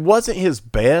show. It wasn't his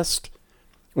best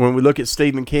when we look at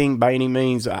Stephen King by any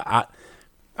means.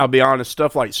 I'll be honest,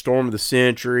 stuff like Storm of the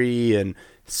Century and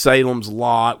Salem's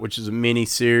Lot, which is a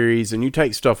mini-series, and you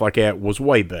take stuff like that, was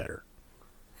way better.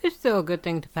 It's still a good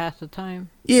thing to pass the time.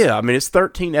 Yeah, I mean, it's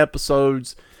 13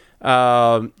 episodes.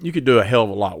 You could do a hell of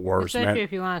a lot worse. Especially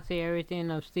if you want to see everything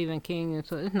of Stephen King, and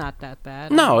so it's not that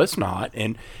bad. No, it's not.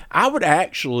 And I would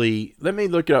actually, let me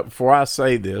look it up before I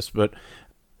say this, but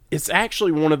it's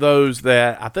actually one of those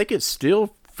that I think it's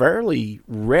still fairly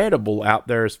readable out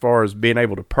there as far as being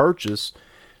able to purchase.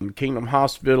 Kingdom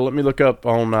Hospital, let me look up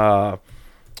on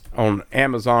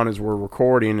Amazon as we're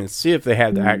recording and see if they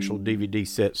have the actual DVD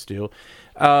set still.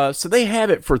 So they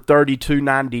have it for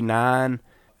 $32.99.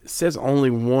 It says only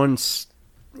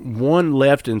one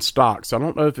left in stock, so I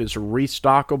don't know if it's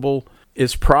restockable.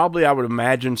 It's probably, I would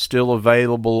imagine, still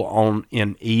available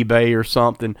in eBay or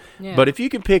something. Yeah. But if you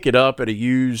can pick it up at a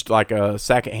used, like a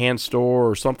secondhand store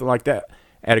or something like that,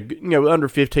 at under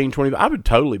 $15, $20, I would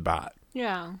totally buy it.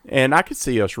 Yeah. And I could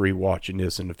see us rewatching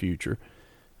this in the future.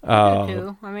 Too.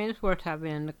 I mean, it's worth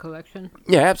having in the collection.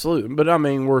 Yeah, absolutely. But I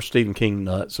mean, we're Stephen King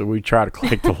nuts, so we try to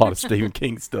collect a lot of Stephen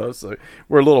King stuff. So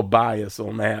we're a little biased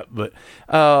on that. But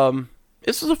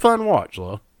this is a fun watch,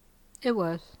 love. It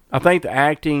was. I think the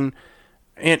acting,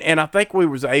 and I think we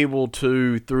was able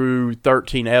to, through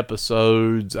 13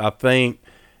 episodes, I think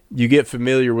you get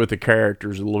familiar with the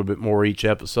characters a little bit more each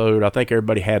episode. I think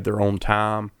everybody had their own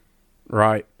time,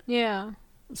 right? Yeah.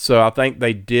 So I think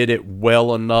they did it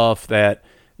well enough that,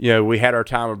 we had our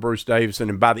time with Bruce Davison,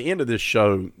 and by the end of this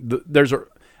show,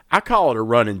 I call it a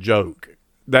running joke.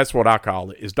 That's what I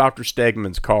call it, is Dr.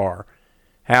 Stegman's car.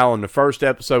 How in the first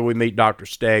episode we meet Dr.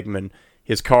 Stegman,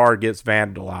 his car gets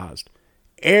vandalized.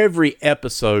 Every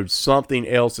episode, something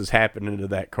else is happening to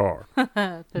that car.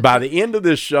 By the end of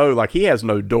this show, like, he has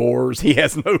no doors. He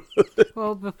has no...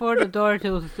 Well, before the doors,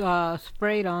 it was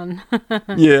sprayed on.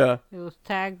 Yeah. It was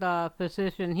tagged,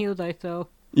 position, heal thyself.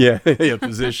 Yeah,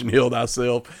 position, heal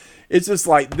thyself. It's just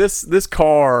like this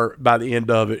car, by the end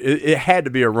of it had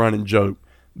to be a running joke,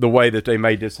 the way that they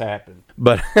made this happen.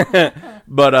 But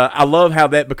I love how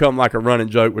that become like a running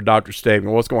joke with Dr.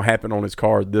 Stegman. What's going to happen on his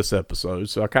car this episode?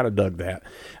 So I kind of dug that.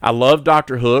 I love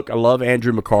Dr. Hook. I love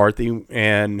Andrew McCarthy,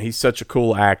 and he's such a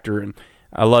cool actor, and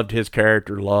I loved his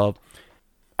character, Love.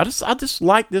 I just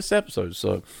like this episode.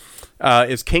 So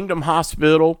it's Kingdom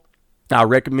Hospital. I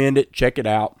recommend it. Check it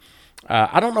out.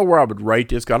 I don't know where I would rate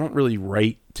this, 'cause I don't really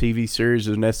rate TV series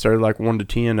as necessarily like 1 to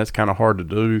 10. That's kind of hard to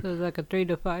do. So it's like a 3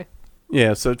 to 5.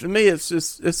 Yeah, so to me,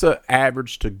 it's an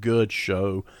average to good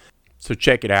show. So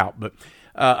check it out. But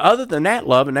other than that,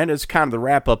 Love, and that is kind of the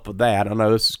wrap up of that. I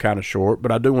know this is kind of short,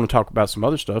 but I do want to talk about some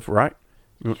other stuff, right?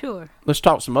 Sure. Let's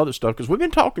talk some other stuff, because we've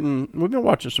been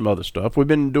watching some other stuff. We've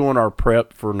been doing our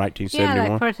prep for 1971.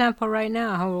 Yeah, like for example, right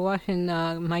now, how we're watching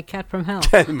My Cat from Hell.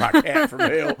 My Cat from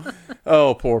Hell.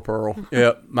 Oh, poor Pearl.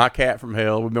 Yeah, My Cat from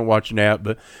Hell. We've been watching that,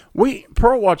 but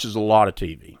Pearl watches a lot of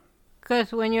TV.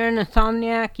 Because when you're an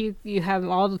insomniac, you have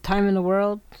all the time in the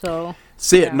world, so...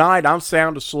 See, at night, I'm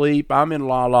sound asleep. I'm in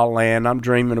La La Land. I'm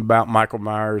dreaming about Michael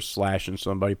Myers slashing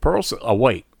somebody. Pearl's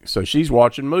awake, so she's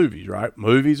watching movies, right?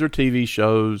 Movies or TV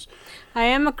shows. I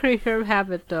am a creature of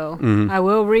habit, though. Mm-hmm. I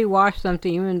will rewatch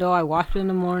something, even though I watched it in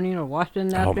the morning or watched it in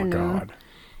the afternoon. Oh, my God.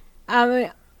 I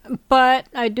mean, but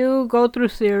I do go through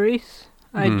series.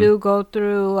 I do go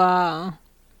through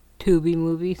Tubi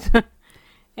movies.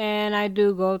 And I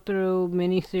do go through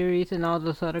miniseries and all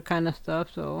this other kind of stuff.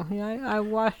 So, yeah, I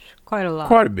watch quite a lot.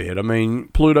 Quite a bit. I mean,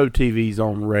 Pluto TV's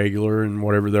on regular and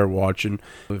whatever they're watching.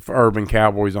 If Urban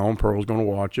Cowboy's on, Pearl's going to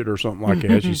watch it or something like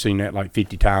that. She's seen that like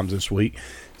 50 times this week.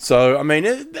 So, I mean,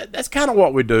 that's kind of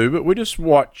what we do. But we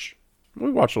watch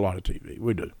a lot of TV.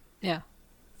 We do. Yeah.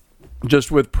 Just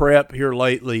with prep here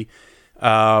lately,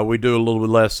 we do a little bit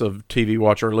less of TV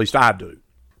watch, or at least I do.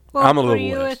 Well, I'm a little for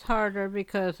you less. It's harder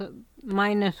because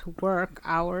minus work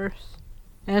hours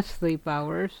and sleep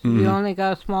hours. You only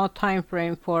got a small time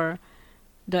frame for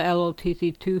the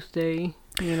LOTC Tuesday,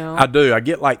 I do. I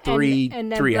get like three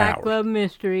and then 3 Black hours. Glove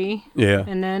Mystery. Yeah.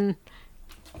 And then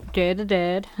Day of the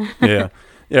Dead. Yeah.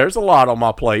 Yeah, there's a lot on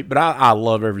my plate, but I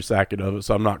love every second of it,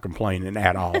 so I'm not complaining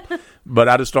at all. But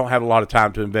I just don't have a lot of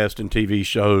time to invest in TV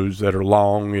shows that are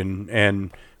long,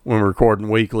 and when we're recording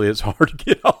weekly, it's hard to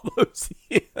get all those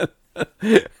in.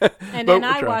 And then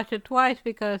I watch it twice,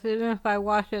 because even if I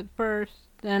watch it first,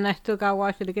 then I still got to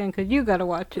watch it again, because you got to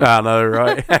watch it. I know,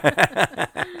 right?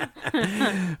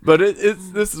 But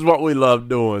this is what we love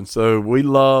doing. So we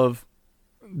love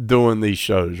doing these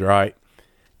shows, right?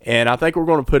 And I think we're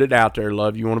going to put it out there,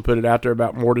 Love. You want to put it out there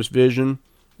about Mortis Vision?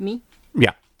 Me?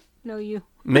 Yeah. No, you.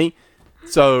 Me?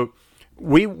 So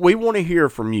we want to hear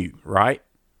from you, right?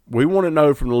 We want to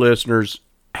know from the listeners,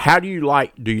 do you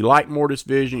like Mortis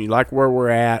Vision? You like where we're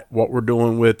at, what we're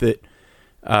doing with it?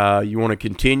 You want to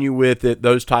continue with it,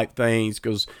 those type things,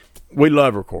 because we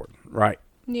love recording, right?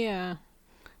 Yeah.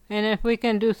 And if we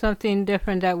can do something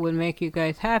different that would make you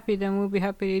guys happy, then we'll be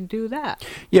happy to do that.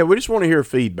 Yeah, we just want to hear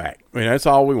feedback. I mean, that's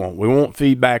all we want. We want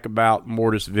feedback about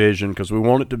Mortis Vision, because we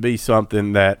want it to be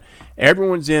something that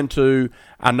everyone's into.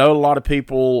 I know a lot of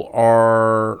people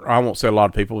I won't say a lot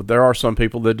of people, but there are some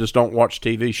people that just don't watch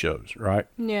TV shows, right?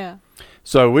 Yeah.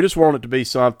 So we just want it to be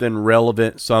something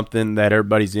relevant, something that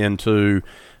everybody's into.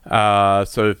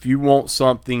 So if you want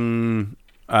something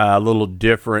a little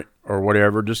different or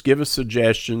whatever, just give us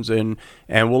suggestions, and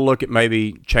we'll look at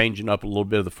maybe changing up a little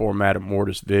bit of the format of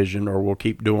Mortis Vision, or we'll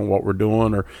keep doing what we're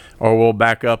doing, or we'll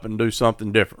back up and do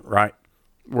something different, right?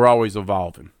 We're always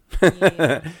evolving.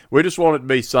 Yeah. We just want it to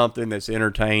be something that's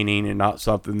entertaining and not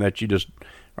something that you just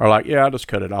are like, yeah, I'll just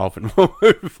cut it off and we'll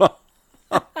move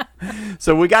on.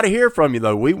 So we got to hear from you,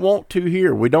 though. We want to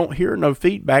hear. We don't hear no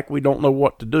feedback. We don't know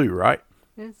what to do, right?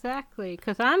 Exactly,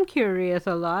 because I'm curious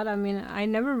a lot. I mean, I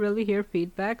never really hear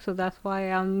feedback, so that's why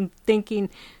I'm thinking,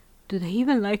 do they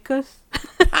even like us?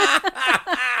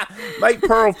 Make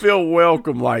Pearl feel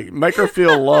welcome, like make her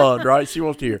feel loved, right? She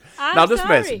wants to hear. I'm this sorry.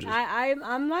 message.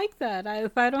 I'm like that.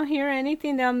 If I don't hear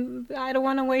anything, then I don't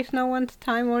want to waste no one's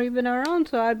time or even our own.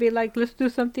 So I'd be like, let's do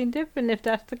something different if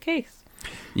that's the case.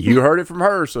 You heard it from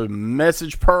her. So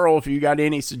message Pearl if you got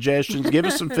any suggestions. Give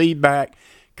us some feedback.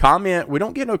 Comment. We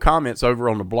don't get no comments over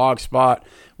on the blog spot,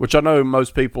 which I know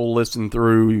most people listen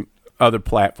through other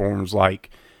platforms like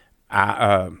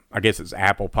I guess it's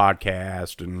Apple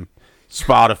Podcast and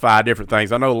Spotify, different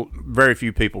things. I know very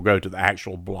few people go to the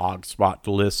actual blog spot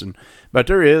to listen, but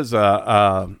there is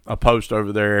a post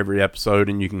over there every episode,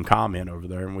 and you can comment over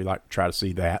there, and we like to try to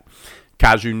see that.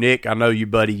 Kaiju Nick, I know you,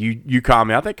 buddy. You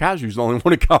comment. I think Kaiju's the only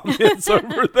one who comments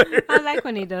over there. I like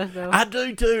when he does, though. I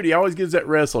do, too. He always gives that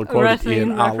wrestling quote at the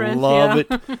end. I love it.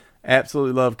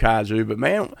 Absolutely love Kaiju. But,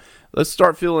 man, let's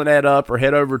start filling that up or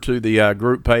head over to the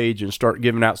group page and start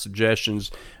giving out suggestions.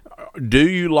 Do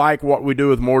you like what we do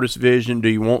with Mortis Vision? Do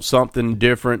you want something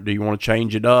different? Do you want to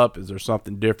change it up? Is there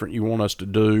something different you want us to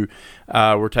do?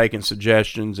 We're taking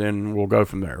suggestions, and we'll go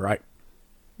from there, right?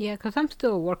 Yeah, because I'm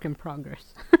still a work in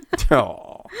progress.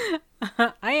 Oh,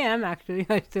 I am, actually.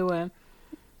 I still am.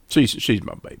 She's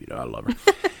my baby, though. I love her.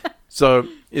 So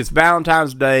it's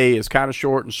Valentine's Day. It's kind of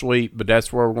short and sweet, but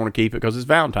that's where we're going to keep it because it's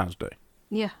Valentine's Day.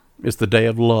 Yeah. It's the day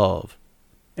of love.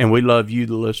 And we love you,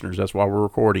 the listeners. That's why we're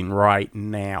recording right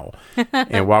now.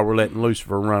 And while we're letting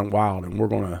Lucifer run wild. And we're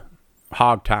going to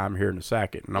hog time here in a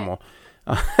second. And I'm going to...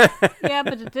 Yeah,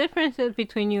 but the difference is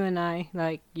between you and I,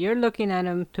 like, you're looking at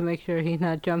him to make sure he's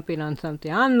not jumping on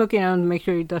something. I'm looking at him to make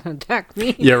sure he doesn't attack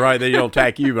me. Yeah, right. They don't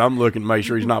attack you, but I'm looking to make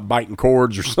sure he's not biting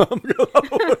cords or something.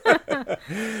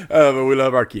 But we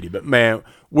love our kitty. But, man,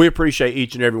 we appreciate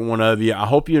each and every one of you. I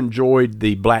hope you enjoyed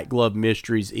the Black Glove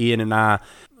Mysteries. Ian and I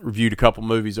reviewed a couple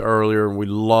movies earlier, and we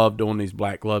love doing these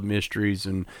Black Glove Mysteries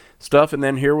and stuff, and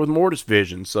then here with Mortis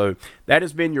Vision. So that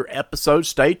has been your episode.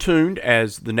 Stay tuned,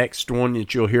 as the next one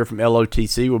that you'll hear from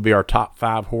LOTC will be our top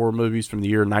 5 horror movies from the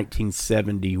year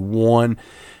 1971.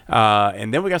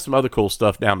 And then we got some other cool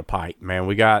stuff down the pipe, man.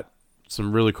 We got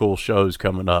some really cool shows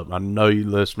coming up. I know you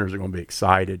listeners are going to be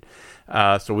excited.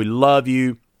 So we love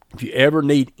you. If you ever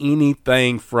need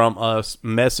anything from us,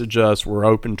 message us. We're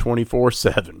open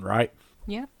 24/7, right?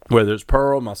 Yeah. Whether it's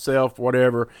Pearl, myself,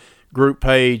 whatever, group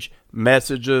page,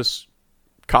 message us,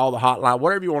 call the hotline,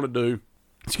 whatever you want to do.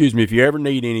 Excuse me. If you ever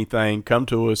need anything, come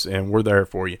to us, and we're there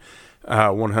for you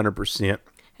 100%.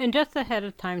 And just ahead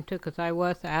of time, too, because I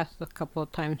was asked a couple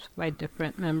of times by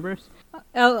different members.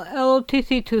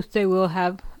 LOTC Tuesday will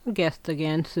have a guest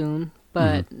again soon,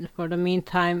 but for the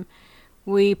meantime,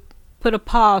 we put a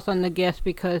pause on the guest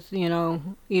because,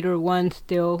 either one's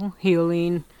still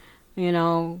healing.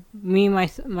 Myself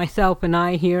and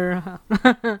I here,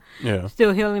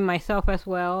 still healing myself as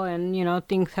well. And,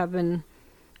 things have been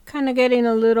kind of getting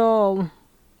a little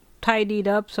tidied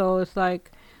up. So it's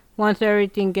like once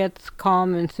everything gets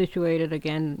calm and situated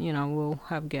again, we'll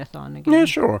have guests on again. Yeah,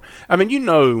 sure. I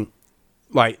mean,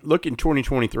 like, look in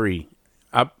 2023,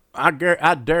 I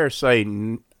dare say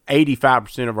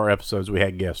 85% of our episodes we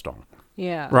had guests on.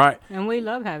 Yeah. Right. And we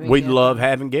love having guests. We guests. love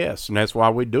having guests, and that's why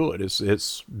we do it.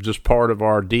 It's just part of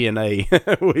our DNA.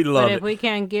 We love it. But if we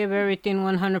can't give everything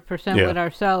 100% with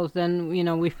ourselves, then,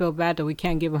 we feel bad that we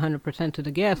can't give 100% to the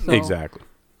guests. So, exactly.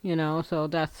 So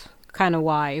that's kind of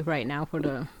why right now for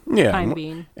the time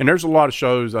being. And there's a lot of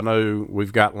shows I know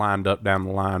we've got lined up down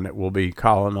the line that we'll be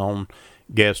calling on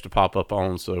guests to pop up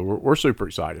on, so we're super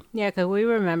excited. Yeah, because we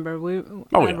remember.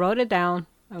 I wrote it down.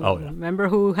 Remember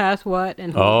who has what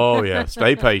and who. Oh, yeah.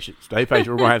 Stay patient. Stay patient.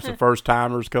 We're going to have some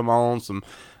first-timers come on, some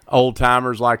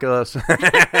old-timers like us. So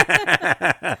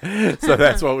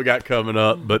that's what we got coming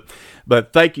up.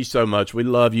 But thank you so much. We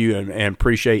love you and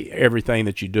appreciate everything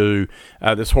that you do.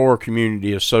 This horror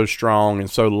community is so strong and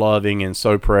so loving and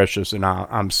so precious, and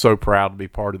I'm so proud to be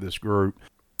part of this group.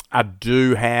 I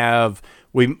do have...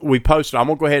 We posted... I'm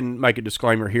going to go ahead and make a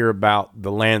disclaimer here about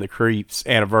the Land of the Creeps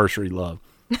anniversary love.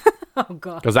 Oh,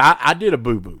 God. Because I did a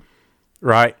boo-boo,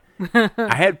 right?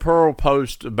 I had Pearl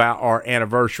post about our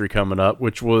anniversary coming up,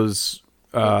 which was...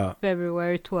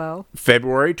 February 12th.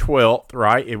 February 12th,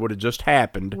 right? It would have just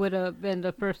happened. Would have been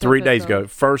the first 3 days ago.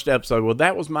 First episode. Well,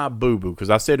 that was my boo-boo, because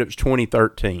I said it was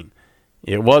 2013.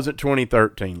 It wasn't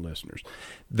 2013, listeners.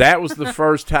 That was the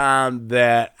first time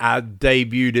that I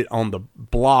debuted it on the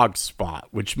blog spot,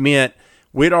 which meant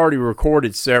we'd already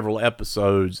recorded several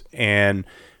episodes, and...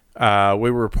 we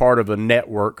were part of a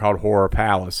network called Horror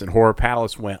Palace, and Horror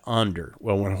Palace went under.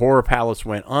 Well, when Horror Palace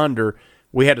went under,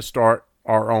 we had to start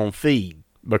our own feed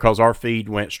because our feed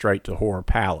went straight to Horror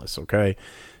Palace, okay?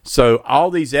 So all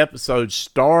these episodes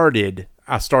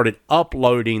I started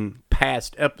uploading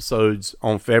past episodes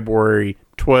on February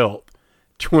 12th,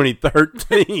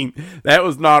 2013. That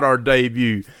was not our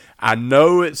debut. I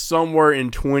know it's somewhere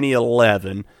in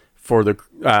 2011 for the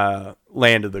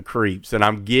Land of the Creeps, and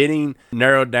I'm getting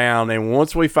narrowed down. And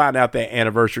once we find out that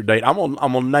anniversary date, I'm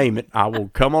gonna name it. I will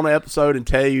come on an episode and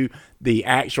tell you the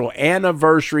actual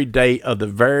anniversary date of the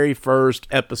very first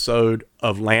episode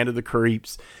of Land of the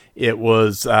Creeps. It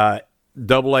was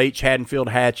Double H, Haddonfield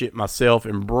Hatchet, myself,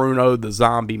 and Bruno the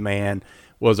Zombie Man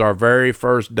was our very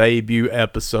first debut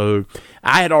episode.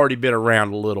 I had already been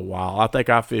around a little while. I think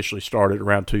I officially started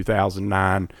around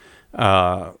 2009,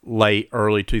 late,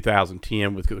 early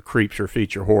 2010 with the Creepsure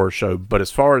feature horror show. But as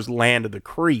far as Land of the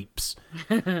Creeps,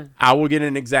 I will get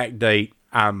an exact date.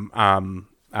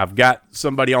 I've got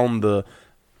somebody on the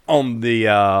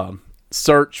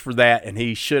search for that, and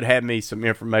he should have me some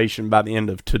information by the end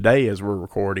of today as we're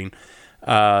recording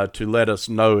to let us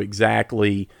know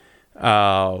exactly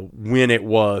when it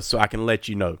was, so I can let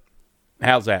you know.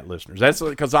 How's that, listeners? That's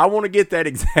because I want to get that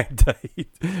exact date,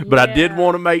 but I did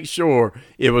want to make sure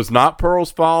it was not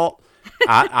Pearl's fault.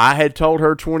 I had told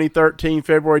her 2013,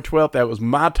 February 12th. That was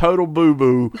my total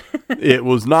boo-boo. It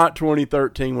was not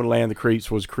 2013 when Land of the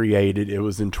Creeps was created. It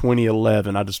was in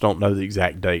 2011. I just don't know the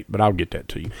exact date, but I'll get that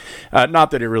to you.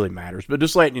 Not that it really matters, but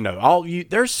just letting you know.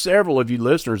 There's several of you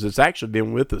listeners that's actually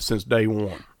been with us since day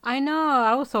one. I know.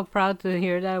 I was so proud to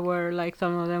hear that, where like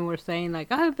some of them were saying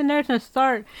like, I've been there since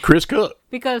start. Chris Cook.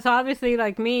 Because obviously,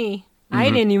 like me, I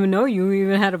didn't even know you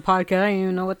even had a podcast. I didn't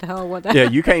even know what the hell that. Yeah,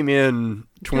 you came in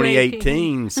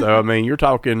 2018, so I mean, you're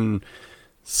talking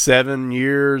 7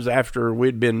 years after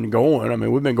we'd been going. I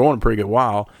mean, we've been going a pretty good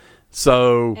while.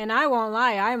 So, and I won't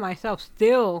lie, I myself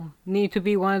still need to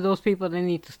be one of those people that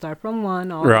need to start from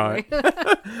one all right.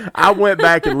 the way. I went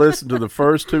back and listened to the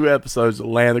first 2 episodes of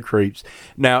Land of the Creeps.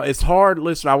 Now, it's hard.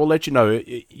 Listen, I will let you know,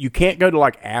 you can't go to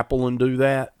like Apple and do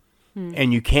that,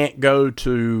 and you can't go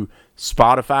to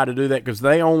Spotify to do that because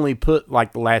they only put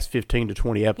like the last 15 to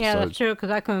 20 episodes. Yeah, that's true,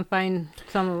 because I couldn't find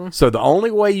some of them. So the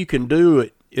only way you can do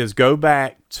it is go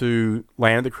back to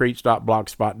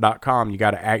landofthecreeps.blogspot.com. You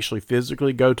got to actually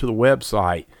physically go to the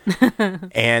website,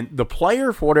 and the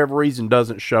player, for whatever reason,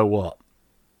 doesn't show up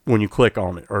when you click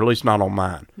on it, or at least not on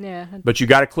mine. Yeah. But you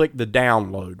got to click the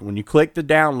download. When you click the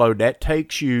download, that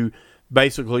takes you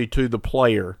basically to the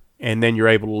player, and then you're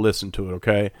able to listen to it,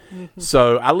 okay? Mm-hmm.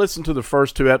 So I listened to the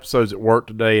first 2 episodes at work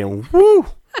today, and whoo!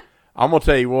 I'm going to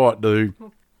tell you what, dude.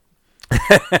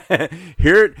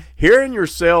 Hearing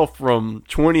yourself from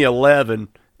 2011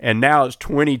 and now it's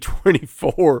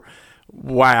 2024.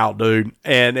 Wow, dude.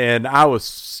 And I was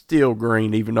still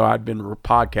green, even though I'd been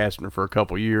podcasting for a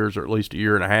couple years, or at least a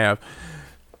year and a half.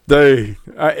 Dude,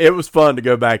 it was fun to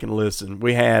go back and listen.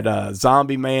 We had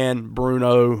Zombie Man,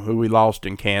 Bruno, who we lost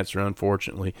in cancer,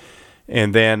 unfortunately.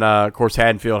 And then, of course,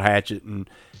 Haddonfield Hatchet. And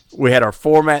we had our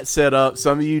format set up.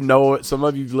 Some of you know it. Some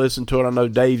of you have listened to it. I know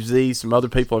Dave Z. Some other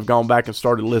people have gone back and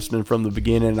started listening from the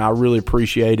beginning, and I really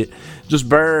appreciate it. Just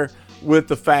bear with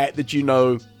the fact that, you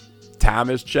know, time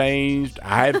has changed.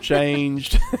 I have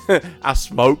changed. I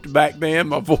smoked back then.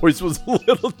 My voice was a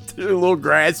little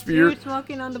graspier. You were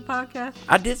smoking on the podcast?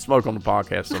 I did smoke on the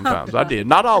podcast sometimes. I did.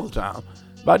 Not all the time,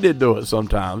 but I did do it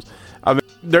sometimes. I mean,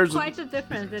 there's quite a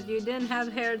difference that you didn't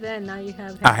have hair then. Now you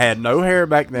have hair. I had no hair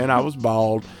back then. I was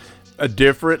bald. A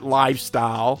different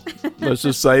lifestyle. Let's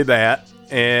just say that.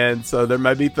 And so there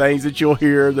may be things that you'll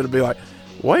hear that'll be like,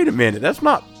 wait a minute, that's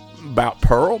not about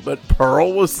Pearl, but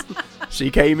Pearl was,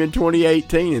 she came in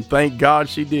 2018, and thank God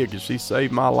she did, because she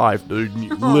saved my life, dude.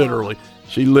 Literally.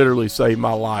 She literally saved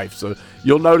my life. So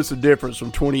you'll notice a difference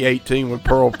from 2018 when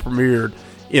Pearl premiered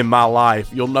in my life.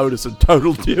 You'll notice a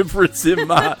total difference in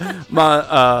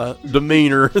my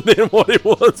demeanor than what it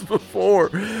was before.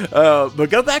 But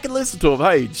go back and listen to them.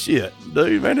 Hey, shit,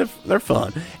 dude, man, they're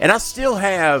fun. And I still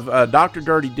have, Dr.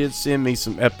 Dirty did send me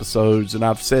some episodes, and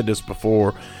I've said this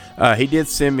before. He did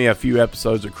send me a few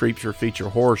episodes of Creepsure Feature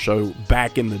Horror Show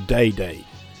back in the day.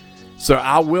 So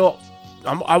I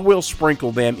will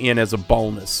sprinkle them in as a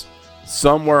bonus.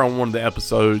 Somewhere on one of the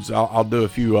episodes, I'll do a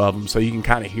few of them so you can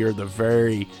kind of hear the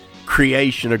very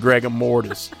creation of Greg and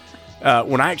Mortis.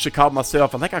 When I actually called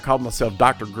myself, I think I called myself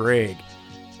Dr. Greg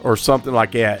or something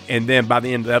like that. And then by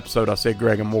the end of the episode, I said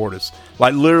Greg and Mortis.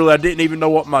 Like, literally, I didn't even know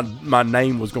what my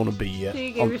name was going to be yet. So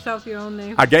you gave yourself your own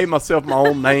name? I gave myself my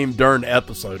own name during the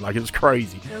episode. Like, it was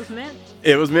crazy. It was meant?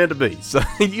 It was meant to be. So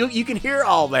you can hear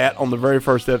all that on the very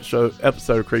first episode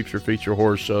of Creepsure Feature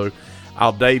Horror Show.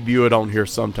 I'll debut it on here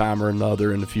sometime or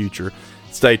another in the future.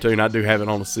 Stay tuned. I do have it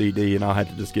on a CD, and I'll have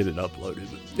to just get it uploaded.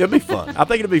 But it'll be fun. I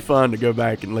think it'll be fun to go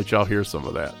back and let y'all hear some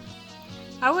of that.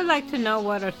 I would like to know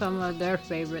what are some of their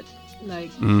favorites.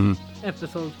 like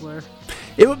episodes were.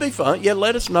 It would be fun. Yeah,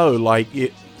 let us know.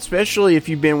 Especially if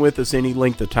you've been with us any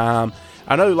length of time.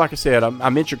 I know, like I said, I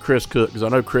mentioned Chris Cook because I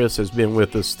know Chris has been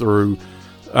with us through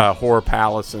Horror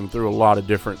Palace and through a lot of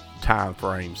different time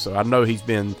frames. So I know he's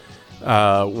been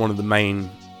one of the main,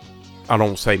 I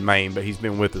don't say main, but he's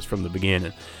been with us from the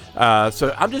beginning.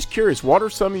 So I'm just curious, what are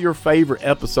some of your favorite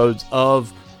episodes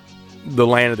of the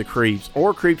Land of the Creeps,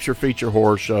 or Creeps Your Feature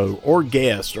Horror Show, or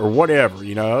Guest, or whatever?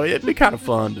 It'd be kind of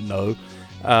fun to know.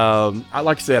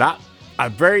 Like I said, I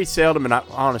very seldom, and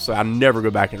honestly, I never go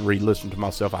back and re-listen to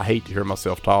myself. I hate to hear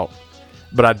myself talk.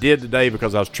 But I did today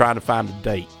because I was trying to find a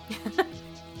date.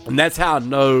 And that's how I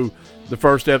know the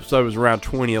first episode was around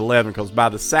 2011, because by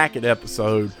the second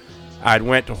episode, I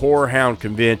went to Horror Hound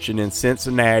Convention in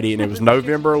Cincinnati, and it was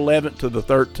November 11th to the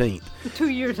 13th. 2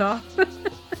 years off.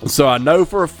 So I know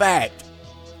for a fact,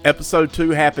 episode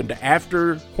 2 happened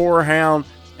after Horror Hound.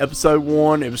 Episode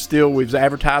 1, we was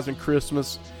advertising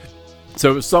Christmas.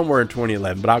 So it was somewhere in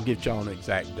 2011, but I'll get y'all an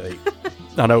exact date.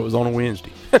 I know it was on a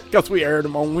Wednesday, because we aired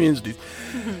them on Wednesdays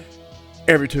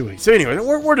every 2 weeks. So anyway,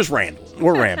 we're just rambling.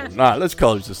 We're rambling. All right, let's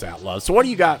close this out, love. So what do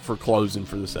you got for closing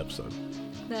for this episode?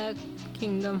 The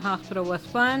Kingdom Hospital was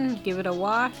fun. Give it a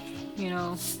watch.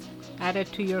 Add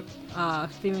it to your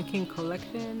Stephen King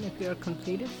collection if you're a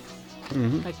completist,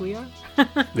 like we are.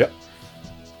 Yep.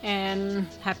 And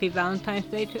happy Valentine's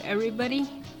Day to everybody.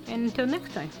 And until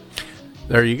next time.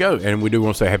 There you go. And we do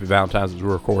want to say happy Valentine's as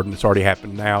we're recording. It's already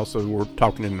happened now, so we're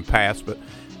talking in the past, but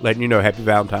letting you know happy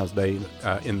Valentine's Day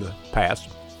in the past.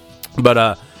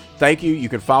 But thank you. You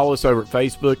can follow us over at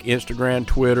Facebook, Instagram,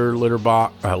 Twitter,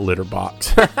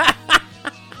 Litterbox.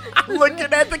 Looking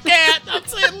at the cat. I'm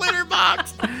saying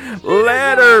Litterbox.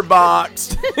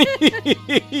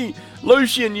 Letterboxd.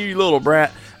 Lucian, you little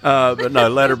brat. But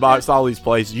no, Letterboxd, all these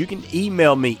places. You can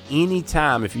email me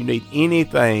anytime if you need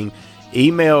anything.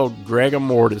 Email Gregor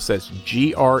Mortis, that's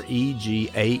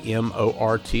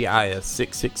Gregamortis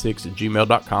 666 at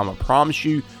gmail.com. I promise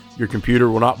you, your computer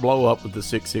will not blow up with the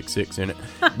 666 in it.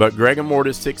 But Gregor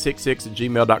Mortis 666 at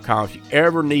gmail.com. If you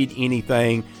ever need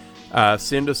anything,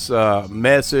 send us a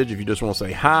message. If you just want to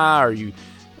say hi, or you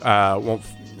want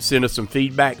send us some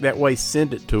feedback that way,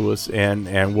 send it to us,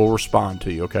 and we'll respond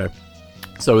to you, okay?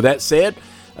 So with that said,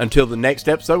 until the next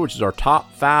episode, which is our top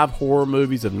 5 horror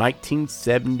movies of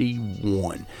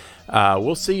 1971.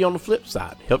 We'll see you on the flip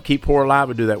side. Help keep horror alive.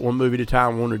 We do that one movie at a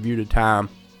time, one review at a time.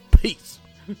 Peace.